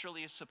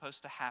naturally is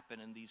supposed to happen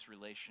in these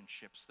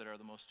relationships that are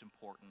the most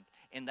important,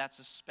 and that's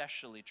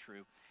especially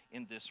true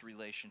in this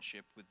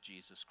relationship with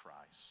Jesus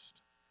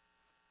Christ.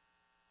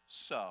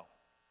 So,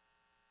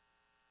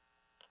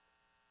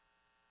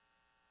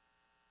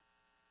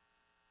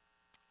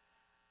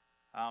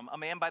 a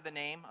man by the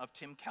name of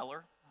Tim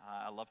Keller.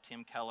 I love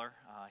Tim Keller.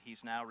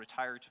 He's now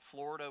retired to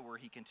Florida where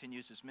he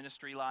continues his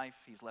ministry life.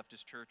 He's left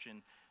his church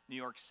in New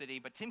York City.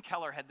 But Tim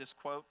Keller had this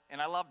quote, and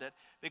I loved it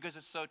because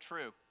it's so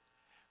true.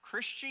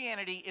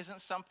 Christianity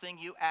isn't something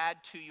you add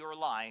to your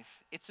life.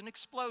 It's an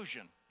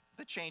explosion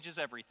that changes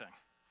everything.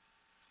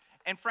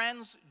 And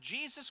friends,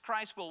 Jesus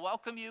Christ will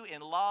welcome you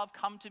in love.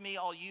 Come to me,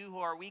 all you who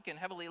are weak and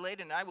heavily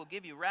laden, and I will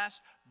give you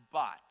rest.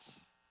 But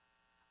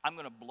I'm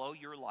going to blow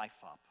your life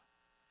up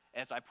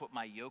as I put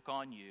my yoke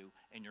on you,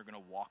 and you're going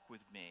to walk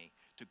with me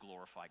to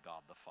glorify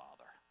God the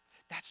Father.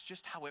 That's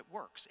just how it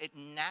works. It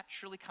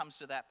naturally comes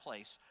to that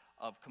place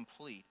of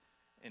complete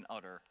and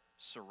utter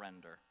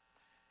surrender.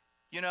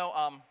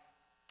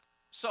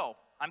 So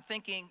I'm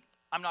thinking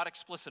I'm not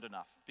explicit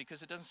enough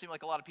because it doesn't seem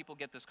like a lot of people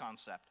get this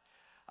concept.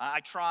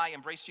 I try,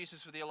 embrace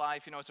Jesus with your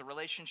life. It's a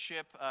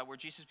relationship where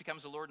Jesus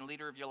becomes the Lord and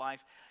leader of your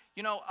life.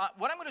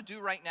 What I'm going to do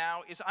right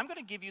now is I'm going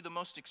to give you the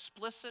most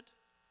explicit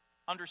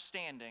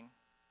understanding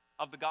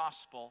of the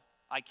gospel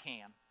I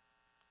can.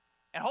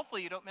 And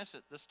hopefully you don't miss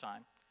it this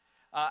time.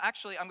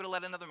 Actually, I'm going to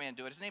let another man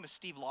do it. His name is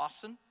Steve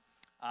Lawson.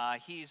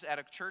 He's at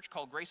a church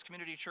called Grace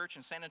Community Church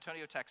in San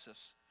Antonio,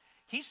 Texas.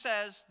 He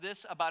says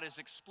this about as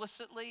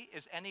explicitly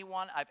as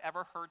anyone I've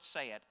ever heard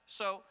say it.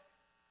 So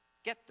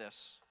get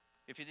this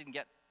if you didn't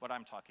get what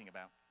I'm talking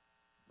about.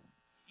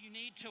 You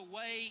need to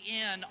weigh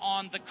in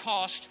on the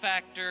cost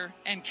factor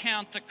and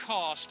count the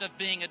cost of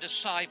being a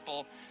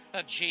disciple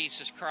of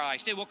Jesus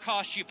Christ. It will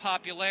cost you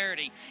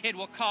popularity. It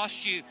will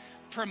cost you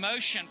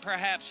promotion,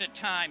 perhaps at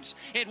times.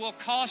 It will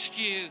cost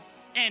you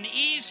an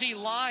easy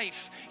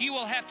life. You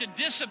will have to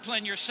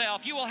discipline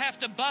yourself. You will have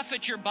to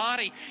buffet your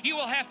body. You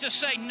will have to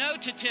say no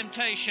to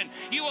temptation.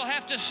 You will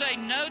have to say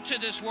no to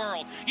this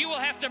world. You will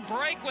have to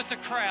break with the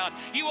crowd.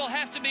 You will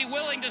have to be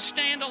willing to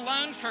stand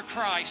alone for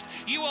Christ.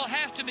 You will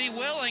have to be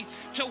willing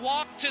to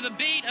walk to the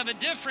beat of a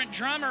different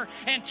drummer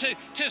and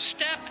to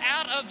step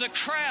out of the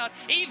crowd,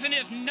 even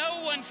if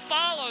no one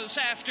follows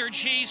after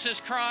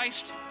Jesus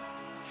Christ.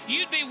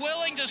 You'd be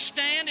willing to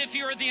stand if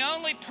you're the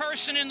only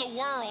person in the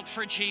world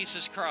for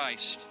Jesus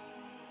Christ.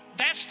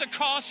 That's the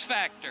cost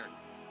factor.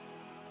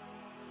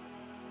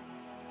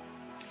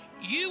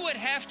 You would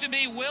have to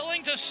be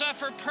willing to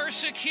suffer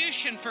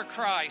persecution for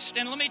Christ.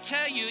 And let me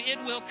tell you,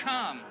 it will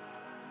come.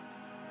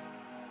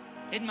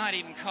 It might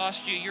even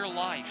cost you your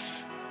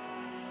life.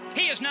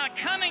 He is not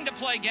coming to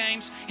play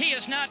games. He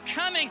is not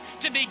coming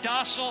to be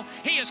docile.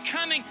 He is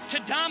coming to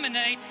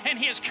dominate, and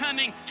He is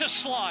coming to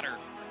slaughter.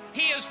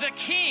 He is the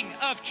King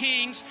of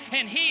kings,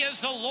 and He is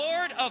the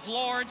Lord of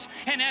lords.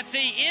 And at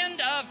the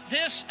end of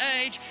this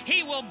age,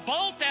 He will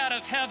bolt out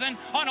of heaven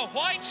on a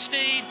white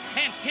steed,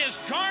 and His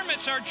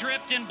garments are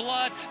dripped in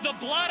blood, the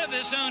blood of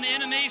His own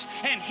enemies,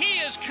 and He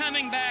is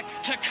coming back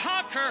to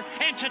conquer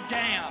and to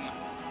damn.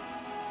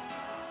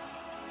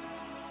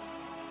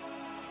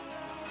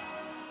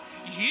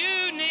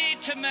 You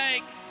need to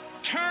make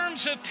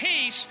terms of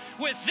peace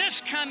with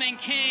this coming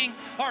King,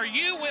 or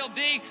you will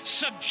be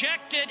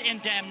subjected in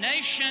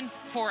damnation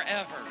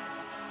forever.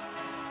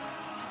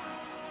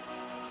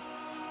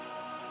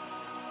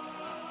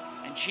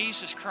 And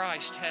Jesus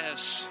Christ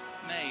has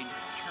made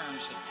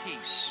terms of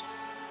peace.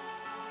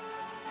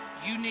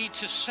 You need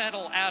to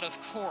settle out of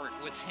court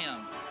with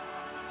Him.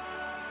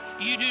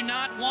 You do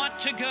not want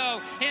to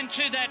go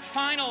into that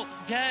final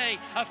day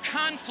of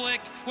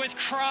conflict with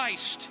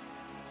Christ,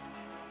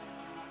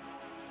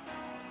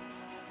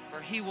 for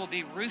He will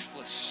be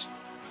ruthless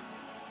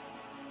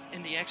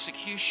in the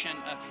execution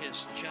of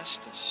His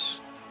justice.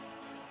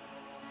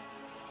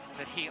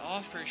 But He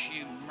offers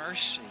you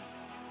mercy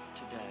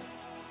today.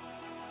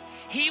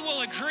 He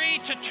will agree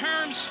to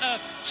terms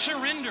of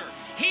surrender.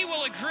 He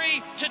will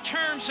agree to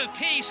terms of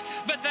peace,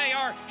 but they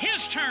are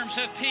His terms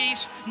of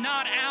peace,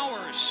 not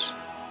ours.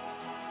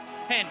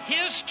 And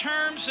His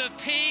terms of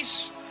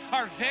peace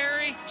are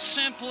very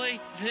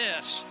simply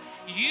this: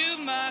 you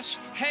must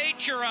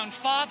hate your own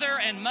father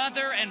and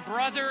mother and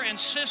brother and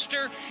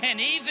sister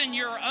and even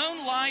your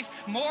own life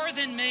more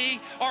than me,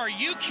 or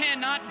you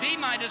cannot be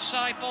my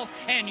disciple,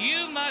 and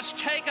you must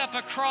take up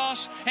a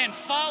cross and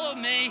follow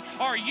me,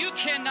 or you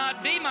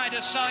cannot be my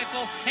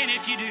disciple. And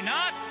if you do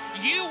not,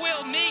 you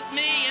will meet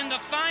me in the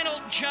final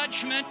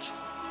judgment,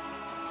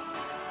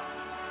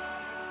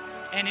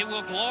 and it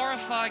will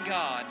glorify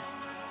God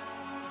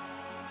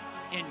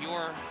in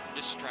your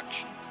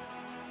destruction.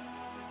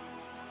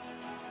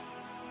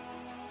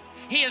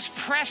 He is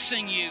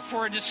pressing you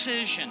for a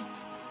decision.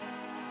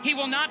 He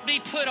will not be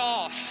put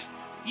off.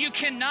 You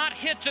cannot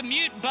hit the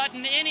mute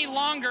button any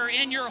longer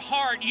in your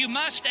heart. You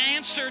must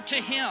answer to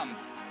Him.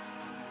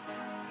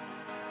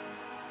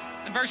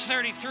 In verse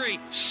 33,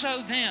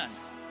 so then,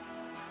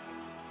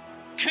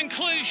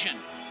 conclusion.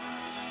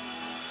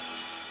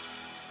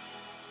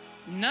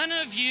 None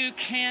of you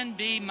can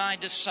be my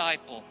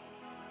disciple.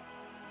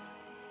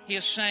 He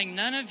is saying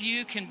none of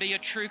you can be a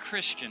true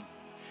Christian.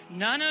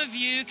 None of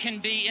you can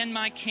be in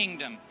my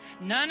kingdom.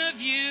 None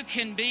of you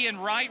can be in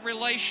right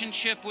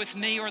relationship with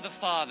me or the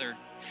Father.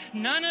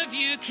 None of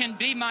you can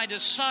be my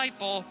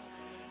disciple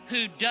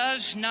who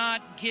does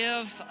not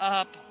give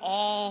up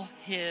all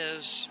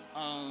his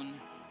own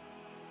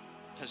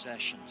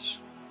possessions.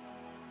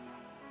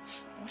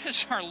 What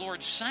is our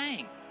Lord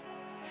saying?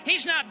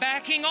 He's not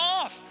backing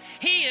off.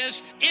 He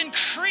is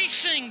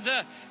increasing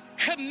the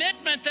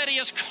commitment that He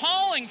is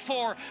calling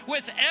for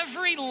with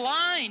every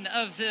line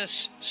of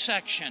this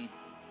section.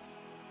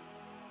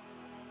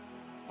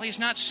 Well, He's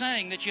not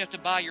saying that you have to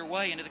buy your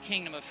way into the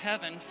kingdom of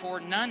heaven, for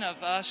none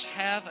of us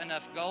have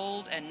enough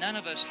gold and none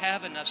of us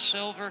have enough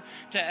silver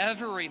to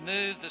ever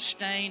remove the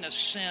stain of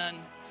sin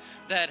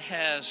that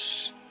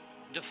has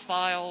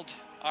defiled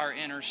our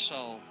inner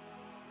soul.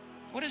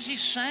 What is He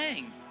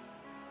saying?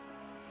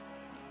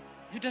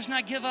 Who does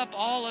not give up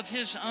all of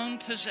his own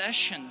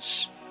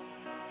possessions.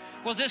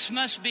 Well, this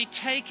must be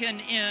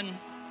taken in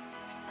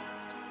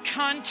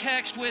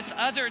context with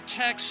other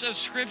texts of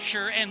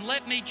Scripture, and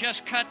let me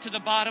just cut to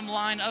the bottom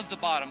line of the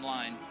bottom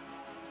line.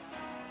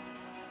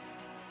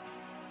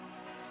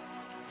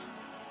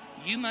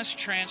 You must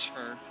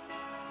transfer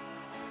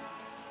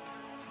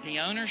the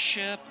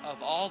ownership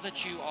of all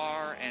that you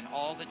are and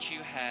all that you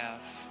have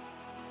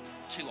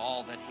to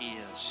all that He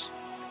is.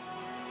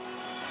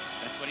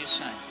 That's what He's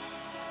saying.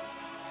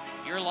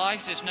 Your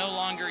life is no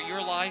longer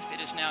your life, it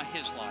is now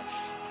His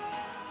life.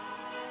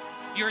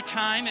 Your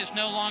time is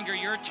no longer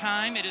your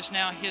time, it is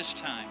now His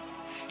time.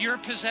 Your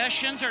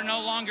possessions are no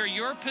longer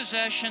your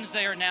possessions,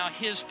 they are now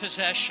His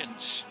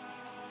possessions.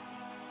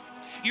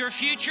 Your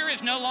future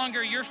is no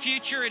longer your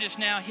future, it is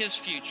now His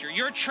future.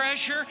 Your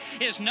treasure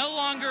is no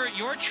longer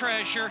your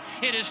treasure,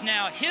 it is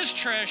now His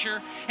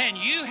treasure, and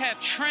you have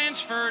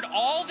transferred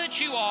all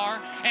that you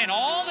are and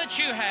all that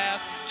you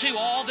have to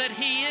all that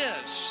He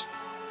is.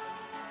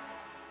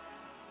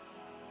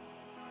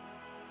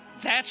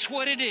 That's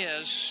what it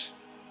is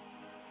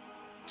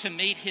to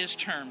meet His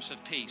terms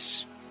of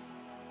peace.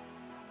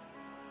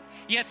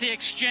 Yet the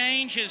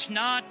exchange is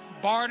not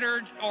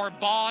bartered or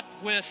bought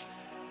with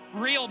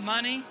real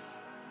money,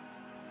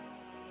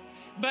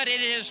 but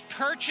it is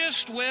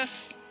purchased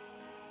with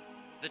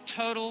the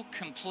total,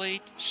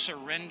 complete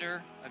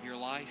surrender of your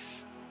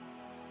life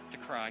to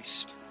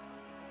Christ.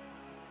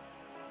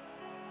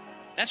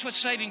 That's what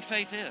saving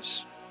faith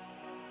is.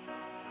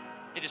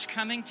 It is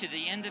coming to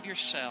the end of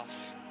yourself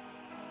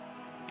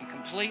and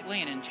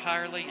completely and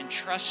entirely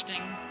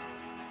entrusting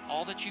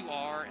all that you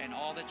are and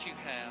all that you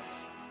have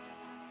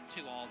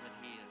to all that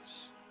He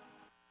is.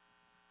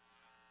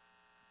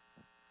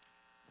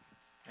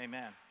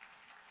 Amen.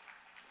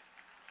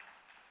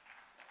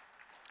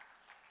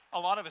 A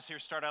lot of us here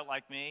start out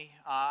like me.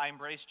 I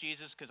embraced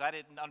Jesus because I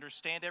didn't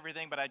understand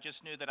everything, but I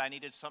just knew that I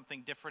needed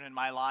something different in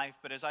my life.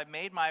 But as I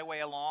made my way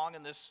along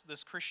in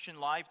this Christian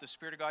life, the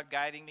Spirit of God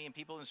guiding me and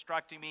people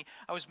instructing me,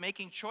 I was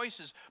making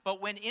choices.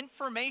 But when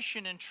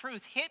information and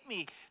truth hit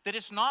me that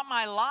it's not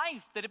my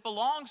life, that it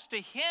belongs to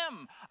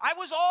Him, I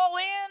was all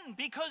in,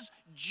 because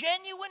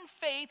genuine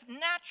faith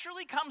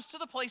naturally comes to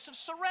the place of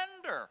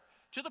surrender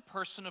to the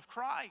person of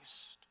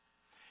Christ.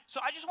 So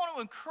I just want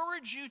to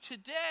encourage you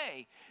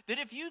today that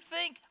if you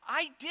think,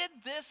 I did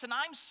this and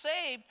I'm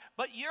saved,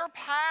 but your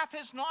path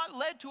has not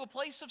led to a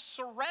place of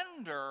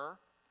surrender,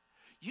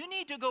 you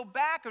need to go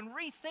back and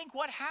rethink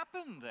what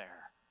happened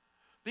there.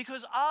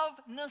 Because of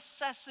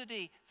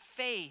necessity,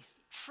 faith,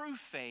 true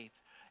faith,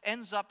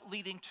 ends up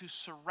leading to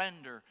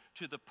surrender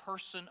to the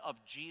person of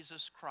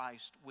Jesus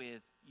Christ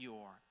with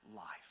your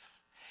life.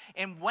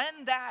 And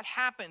when that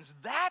happens,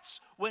 that's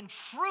when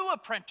true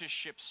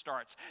apprenticeship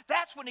starts.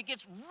 That's when it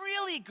gets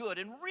really good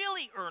and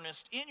really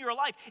earnest in your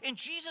life. And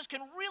Jesus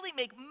can really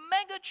make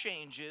mega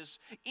changes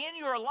in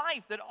your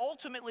life that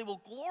ultimately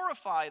will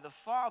glorify the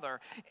Father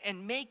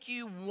and make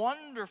you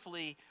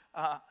wonderfully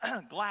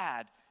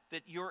glad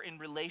that you're in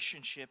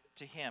relationship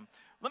to him.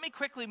 Let me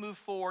quickly move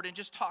forward and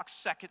just talk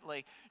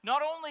secondly.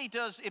 Not only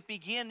does it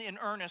begin in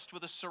earnest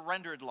with a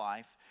surrendered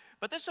life,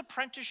 but this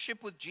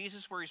apprenticeship with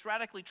Jesus where he's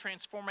radically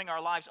transforming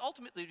our lives,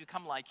 ultimately to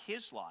become like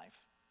his life.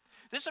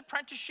 This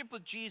apprenticeship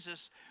with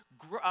Jesus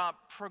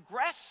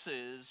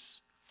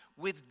progresses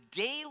with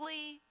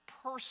daily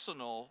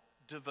personal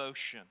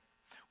devotion.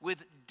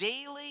 With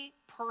daily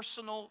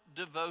personal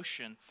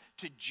devotion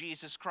to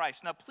Jesus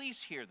Christ. Now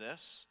please hear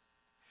this.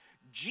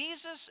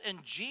 Jesus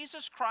and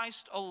Jesus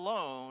Christ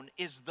alone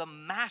is the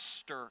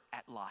master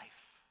at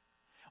life.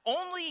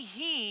 Only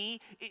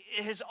he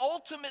has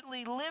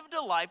ultimately lived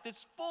a life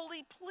that's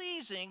fully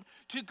pleasing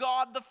to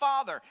God the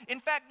Father.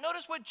 In fact,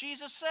 notice what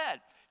Jesus said.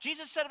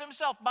 Jesus said of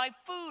himself, my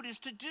food is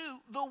to do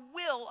the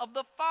will of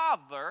the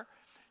Father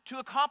to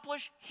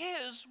accomplish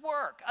his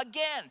work.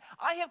 Again,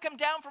 I have come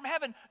down from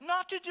heaven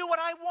not to do what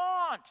I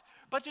want,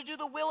 but to do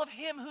the will of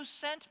him who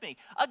sent me.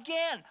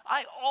 Again,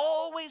 I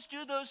always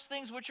do those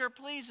things which are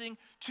pleasing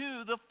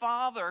to the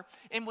Father.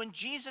 And when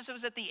Jesus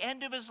was at the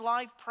end of his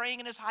life praying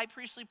in his high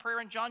priestly prayer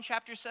in John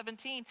chapter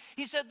 17,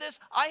 he said this,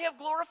 I have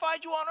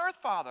glorified you on earth,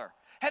 Father,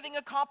 having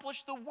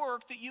accomplished the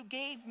work that you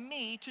gave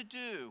me to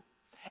do.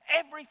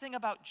 Everything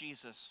about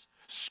Jesus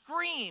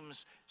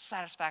screams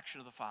satisfaction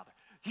of the Father.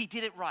 He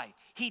did it right.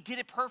 He did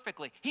it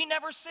perfectly. He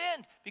never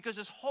sinned because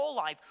his whole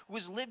life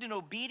was lived in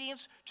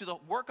obedience to the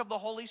work of the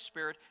Holy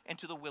Spirit and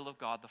to the will of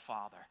God the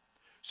Father.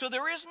 So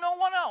there is no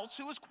one else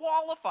who is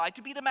qualified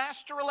to be the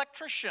master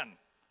electrician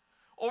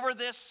over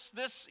this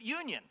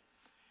union.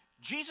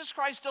 Jesus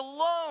Christ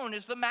alone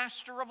is the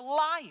master of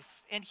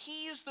life, and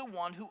he is the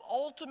one who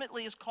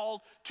ultimately is called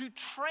to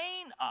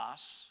train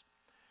us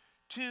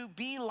to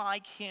be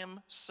like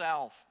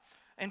himself.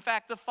 In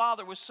fact, the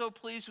Father was so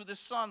pleased with his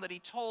Son that he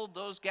told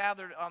those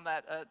gathered on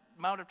that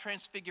Mount of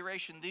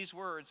Transfiguration these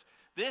words,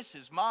 this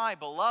is my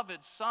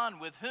beloved Son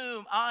with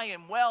whom I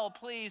am well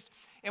pleased.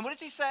 And what does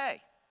he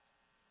say?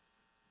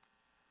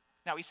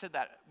 Now, he said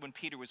that when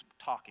Peter was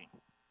talking.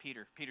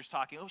 Peter's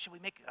talking, oh, should we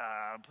make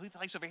blue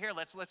lights over here?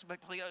 Let's make,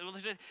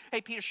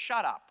 hey, Peter,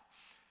 shut up.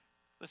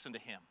 Listen to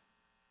him.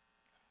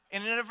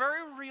 And in a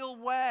very real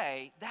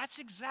way, that's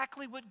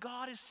exactly what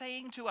God is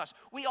saying to us.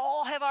 We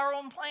all have our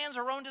own plans,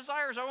 our own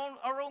desires,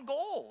 our own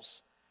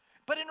goals.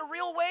 But in a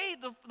real way,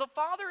 the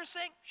Father is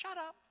saying, shut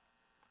up.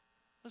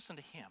 Listen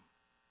to him.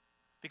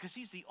 Because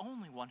he's the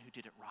only one who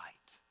did it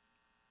right.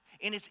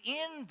 And it's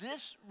in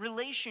this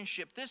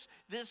relationship,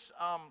 this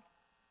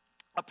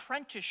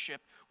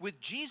apprenticeship with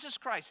Jesus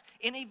Christ,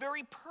 in a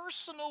very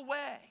personal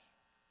way,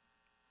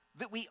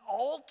 that we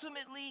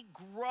ultimately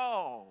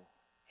grow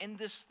in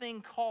this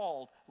thing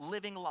called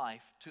living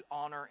life to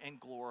honor and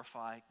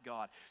glorify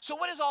God. So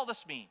what does all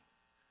this mean?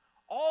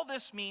 All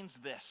this means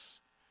this.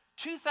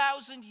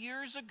 2,000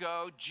 years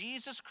ago,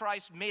 Jesus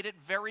Christ made it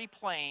very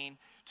plain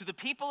to the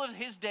people of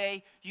his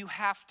day, you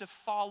have to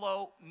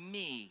follow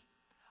me.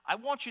 I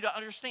want you to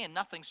understand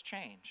nothing's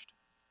changed.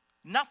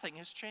 Nothing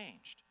has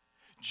changed.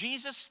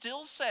 Jesus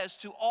still says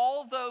to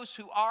all those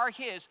who are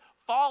his,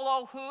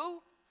 follow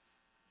who?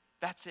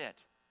 That's it.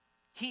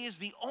 He is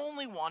the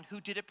only one who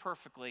did it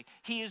perfectly.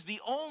 He is the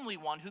only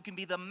one who can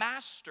be the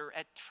master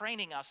at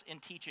training us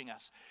and teaching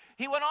us.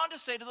 He went on to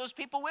say to those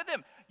people with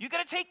him, you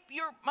got to take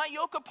my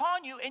yoke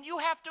upon you, and you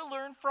have to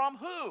learn from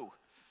who?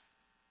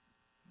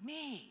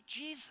 Me,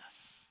 Jesus.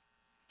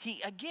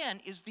 He, again,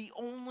 is the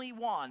only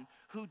one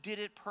who did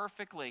it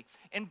perfectly.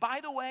 And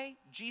by the way,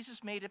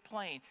 Jesus made it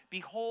plain.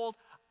 Behold,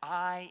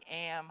 I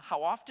am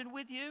how often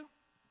with you?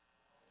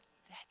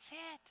 That's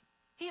it.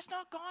 He's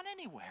not gone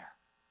anywhere.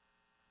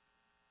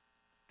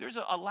 There's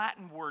a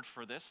Latin word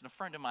for this, and a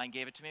friend of mine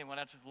gave it to me. I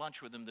went out to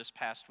lunch with him this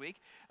past week.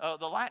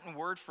 The Latin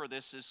word for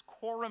this is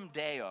coram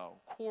Deo.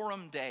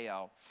 Coram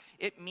Deo.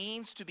 It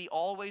means to be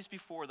always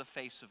before the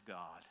face of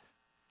God.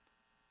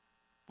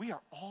 We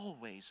are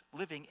always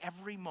living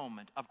every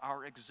moment of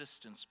our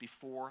existence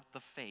before the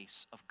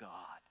face of God.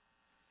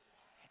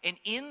 And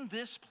in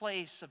this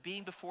place of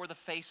being before the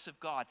face of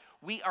God,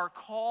 we are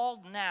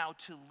called now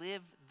to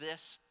live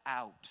this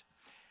out.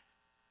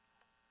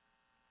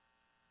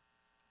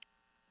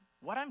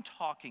 What I'm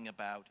talking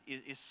about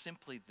is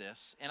simply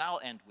this, and I'll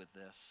end with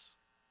this.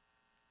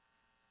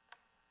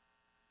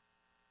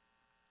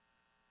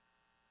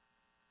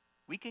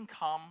 We can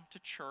come to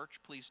church,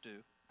 please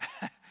do,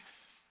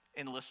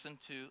 and listen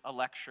to a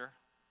lecture,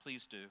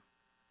 please do.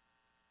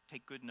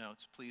 Take good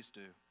notes, please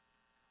do.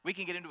 We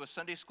can get into a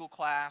Sunday school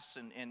class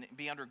and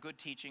be under good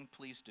teaching,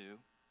 please do.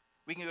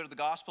 We can go to the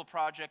Gospel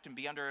Project and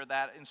be under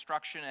that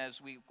instruction as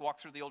we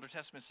walk through the Old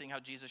Testament, seeing how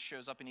Jesus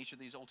shows up in each of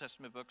these Old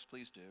Testament books,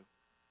 please do.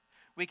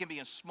 We can be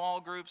in small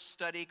groups,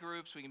 study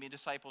groups, we can be in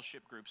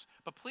discipleship groups.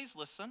 But please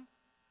listen,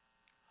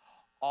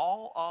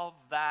 all of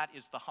that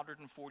is the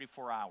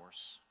 144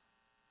 hours.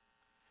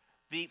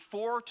 The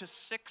 4,000 to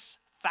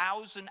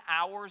 6,000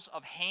 hours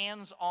of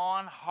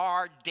hands-on,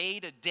 hard,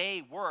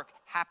 day-to-day work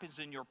happens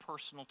in your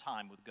personal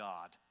time with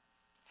God.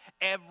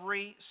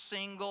 Every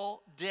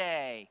single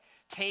day,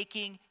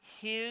 taking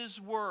his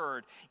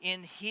word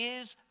in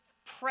his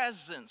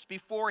presence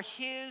before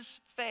his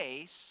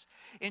face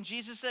And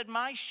Jesus said,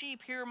 my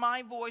sheep hear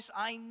my voice.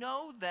 I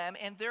know them,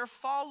 and they're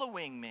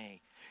following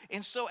me.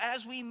 And so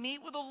as we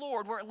meet with the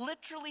Lord, we're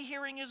literally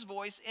hearing his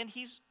voice, and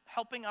he's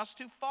helping us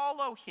to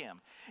follow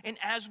him. And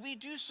as we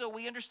do so,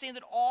 we understand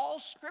that all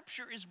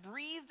Scripture is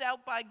breathed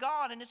out by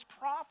God, and it's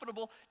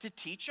profitable to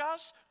teach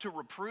us, to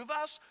reprove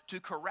us, to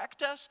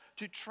correct us,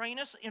 to train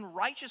us in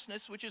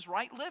righteousness, which is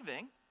right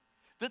living,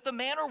 that the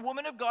man or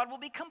woman of God will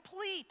be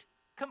complete,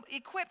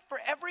 equipped for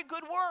every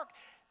good work.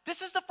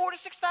 This is the 4,000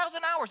 to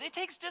 6,000 hours. It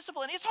takes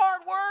discipline. It's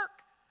hard work.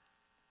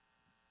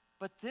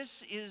 But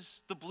this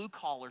is the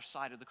blue-collar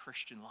side of the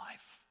Christian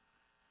life.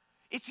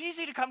 It's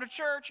easy to come to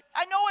church.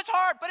 I know it's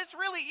hard, but it's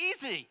really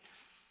easy.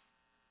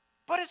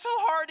 But it's so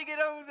hard to get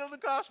over to the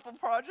gospel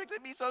project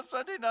that meets on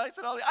Sunday nights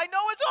and all that. I know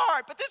it's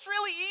hard, but it's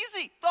really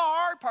easy. The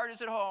hard part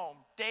is at home,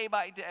 day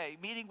by day,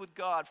 meeting with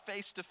God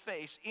face to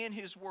face in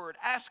his word,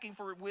 asking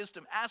for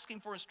wisdom, asking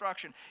for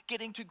instruction,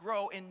 getting to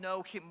grow and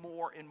know him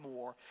more and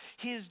more.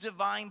 His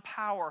divine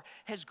power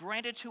has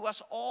granted to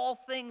us all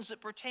things that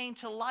pertain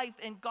to life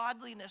and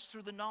godliness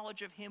through the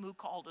knowledge of him who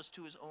called us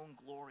to his own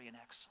glory and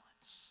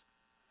excellence.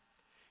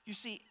 You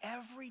see,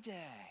 every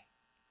day,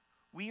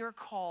 we are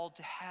called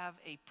to have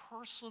a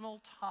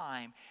personal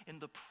time in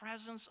the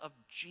presence of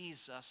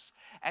Jesus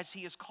as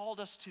he has called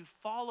us to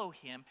follow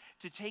him,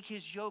 to take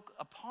his yoke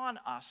upon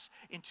us,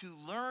 and to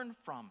learn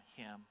from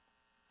him.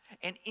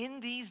 And in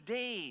these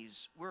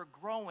days, we're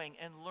growing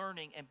and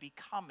learning and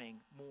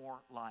becoming more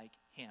like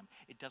him.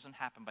 It doesn't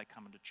happen by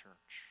coming to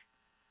church.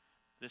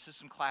 This is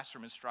some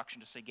classroom instruction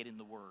to say, get in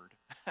the Word.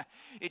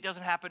 It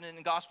doesn't happen in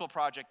the Gospel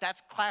Project.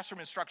 That's classroom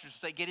instruction to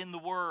say, get in the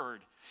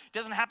Word. It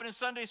doesn't happen in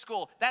Sunday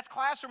school. That's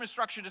classroom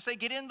instruction to say,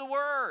 get in the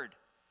Word.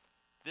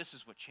 This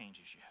is what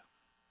changes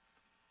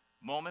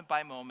you. Moment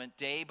by moment,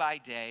 day by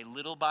day,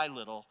 little by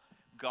little,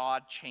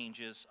 God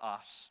changes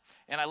us.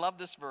 And I love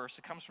this verse.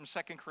 It comes from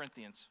 2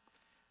 Corinthians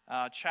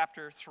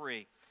chapter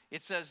 3.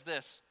 It says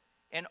this,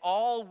 and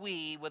all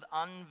we with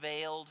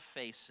unveiled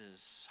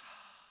faces,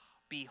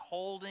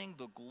 beholding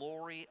the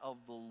glory of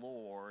the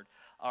Lord,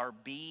 are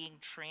being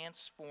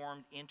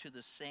transformed into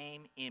the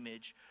same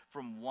image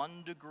from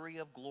one degree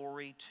of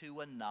glory to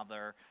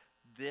another.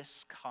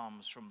 This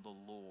comes from the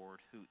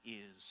Lord who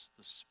is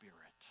the Spirit.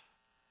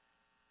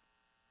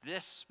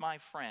 This, my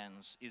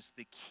friends, is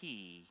the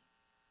key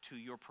to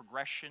your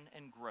progression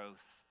and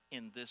growth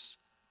in this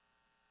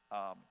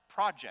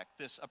project,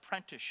 this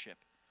apprenticeship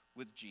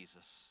with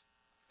Jesus.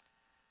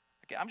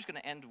 Okay, I'm just going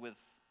to end with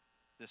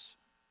this.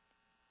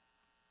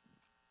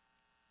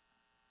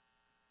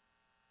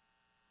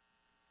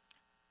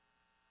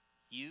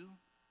 You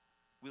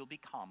will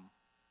become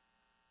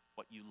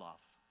what you love.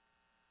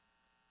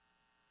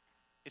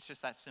 It's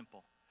just that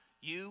simple.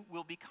 You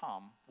will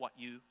become what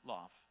you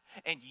love.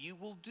 And you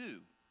will do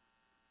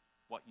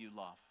what you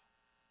love.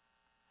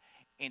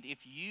 And if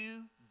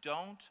you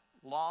don't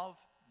love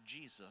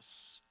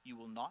Jesus, you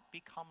will not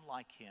become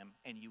like him,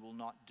 and you will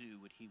not do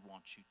what he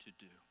wants you to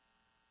do.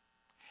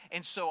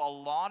 And so a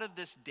lot of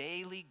this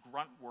daily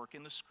grunt work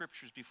in the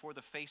Scriptures before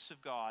the face of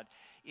God,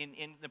 in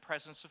the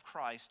presence of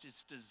Christ,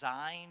 is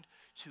designed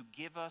to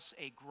give us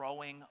a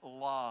growing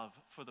love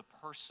for the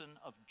person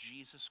of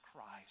Jesus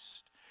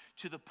Christ,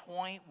 to the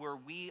point where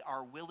we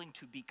are willing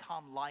to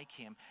become like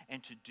him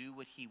and to do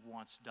what he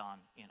wants done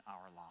in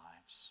our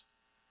lives.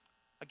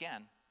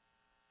 Again,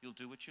 you'll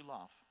do what you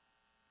love,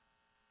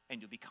 and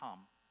you'll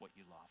become what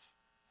you love.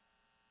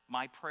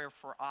 My prayer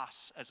for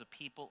us as a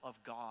people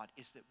of God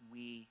is that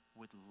we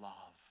would love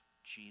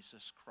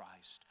Jesus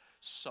Christ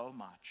so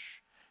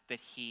much that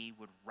he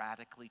would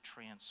radically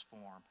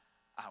transform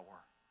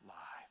our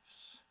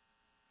lives.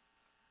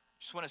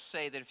 I just want to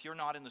say that if you're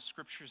not in the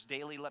Scriptures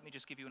daily, let me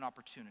just give you an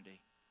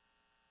opportunity.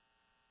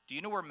 Do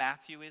you know where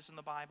Matthew is in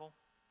the Bible?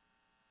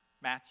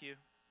 Matthew,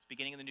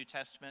 beginning of the New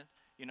Testament.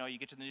 You know, you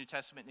get to the New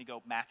Testament and you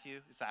go,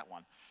 Matthew, it's that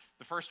one.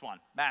 The first one,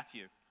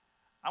 Matthew.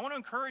 I want to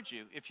encourage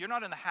you, if you're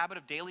not in the habit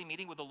of daily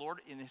meeting with the Lord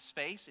in his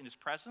face, in his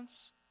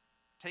presence,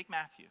 take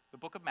Matthew, the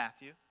book of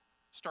Matthew,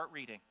 start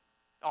reading.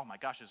 Oh my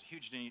gosh, there's a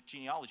huge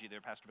genealogy there,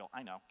 Pastor Bill.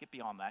 I know, get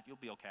beyond that, you'll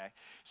be okay.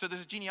 So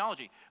there's a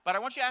genealogy. But I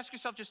want you to ask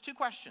yourself just two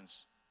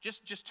questions.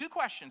 Just two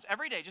questions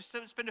every day, just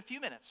to spend a few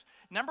minutes.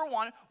 Number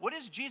one, what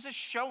is Jesus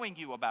showing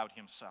you about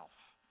himself?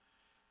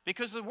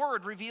 Because the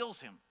word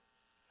reveals him.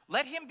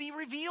 Let him be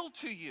revealed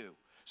to you.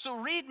 So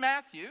read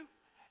Matthew,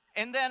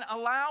 and then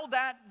allow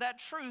that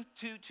truth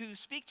to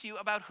speak to you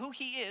about who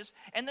he is.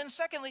 And then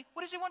secondly,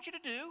 what does he want you to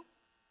do?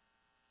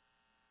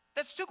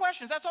 That's two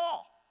questions, that's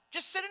all.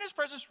 Just sit in his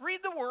presence, read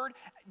the word.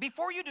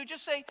 Before you do,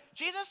 just say,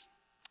 Jesus,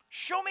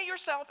 show me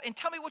yourself and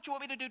tell me what you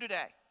want me to do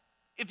today.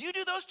 If you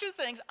do those two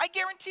things, I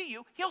guarantee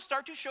you, he'll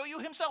start to show you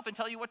himself and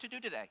tell you what to do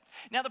today.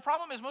 Now, the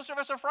problem is most of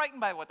us are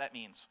frightened by what that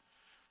means.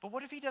 But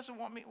what if he doesn't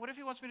want me? What if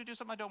he wants me to do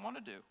something I don't want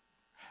to do?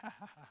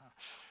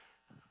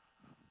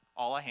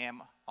 All I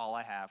am, all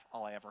I have,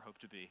 all I ever hope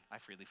to be, I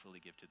freely, fully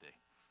give to thee.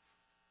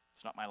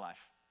 It's not my life,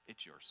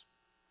 it's yours.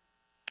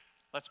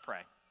 Let's pray.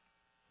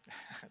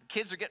 The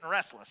kids are getting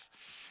restless.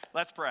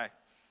 Let's pray.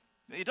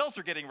 The adults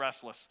are getting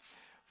restless.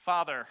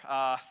 Father,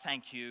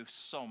 thank you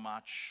so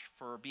much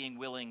for being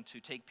willing to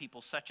take people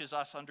such as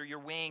us under your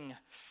wing.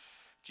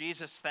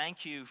 Jesus,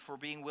 thank you for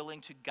being willing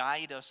to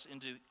guide us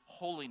into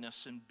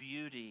holiness and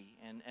beauty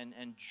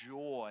and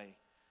joy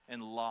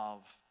and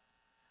love.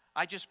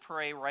 I just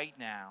pray right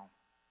now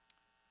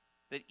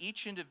that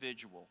each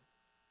individual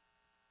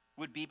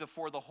would be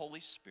before the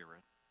Holy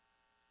Spirit,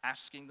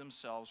 asking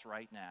themselves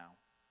right now,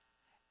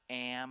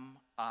 am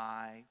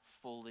I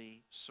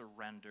fully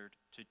surrendered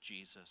to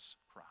Jesus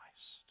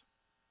Christ?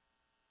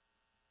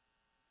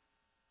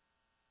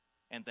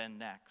 And then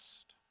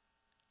next,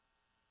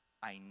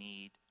 I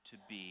need to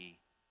be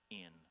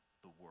in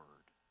the Word.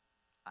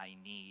 I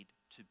need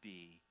to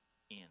be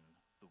in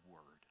the Word.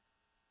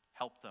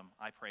 Help them,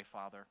 I pray,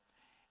 Father.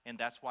 And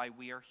that's why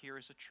we are here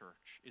as a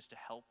church, is to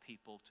help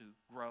people to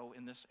grow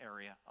in this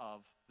area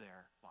of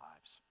their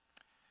lives.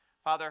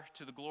 Father,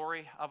 to the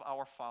glory of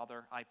our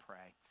Father, I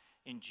pray.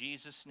 In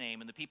Jesus'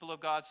 name. And the people of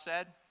God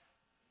said,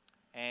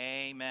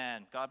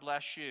 amen. God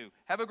bless you.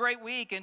 Have a great week. And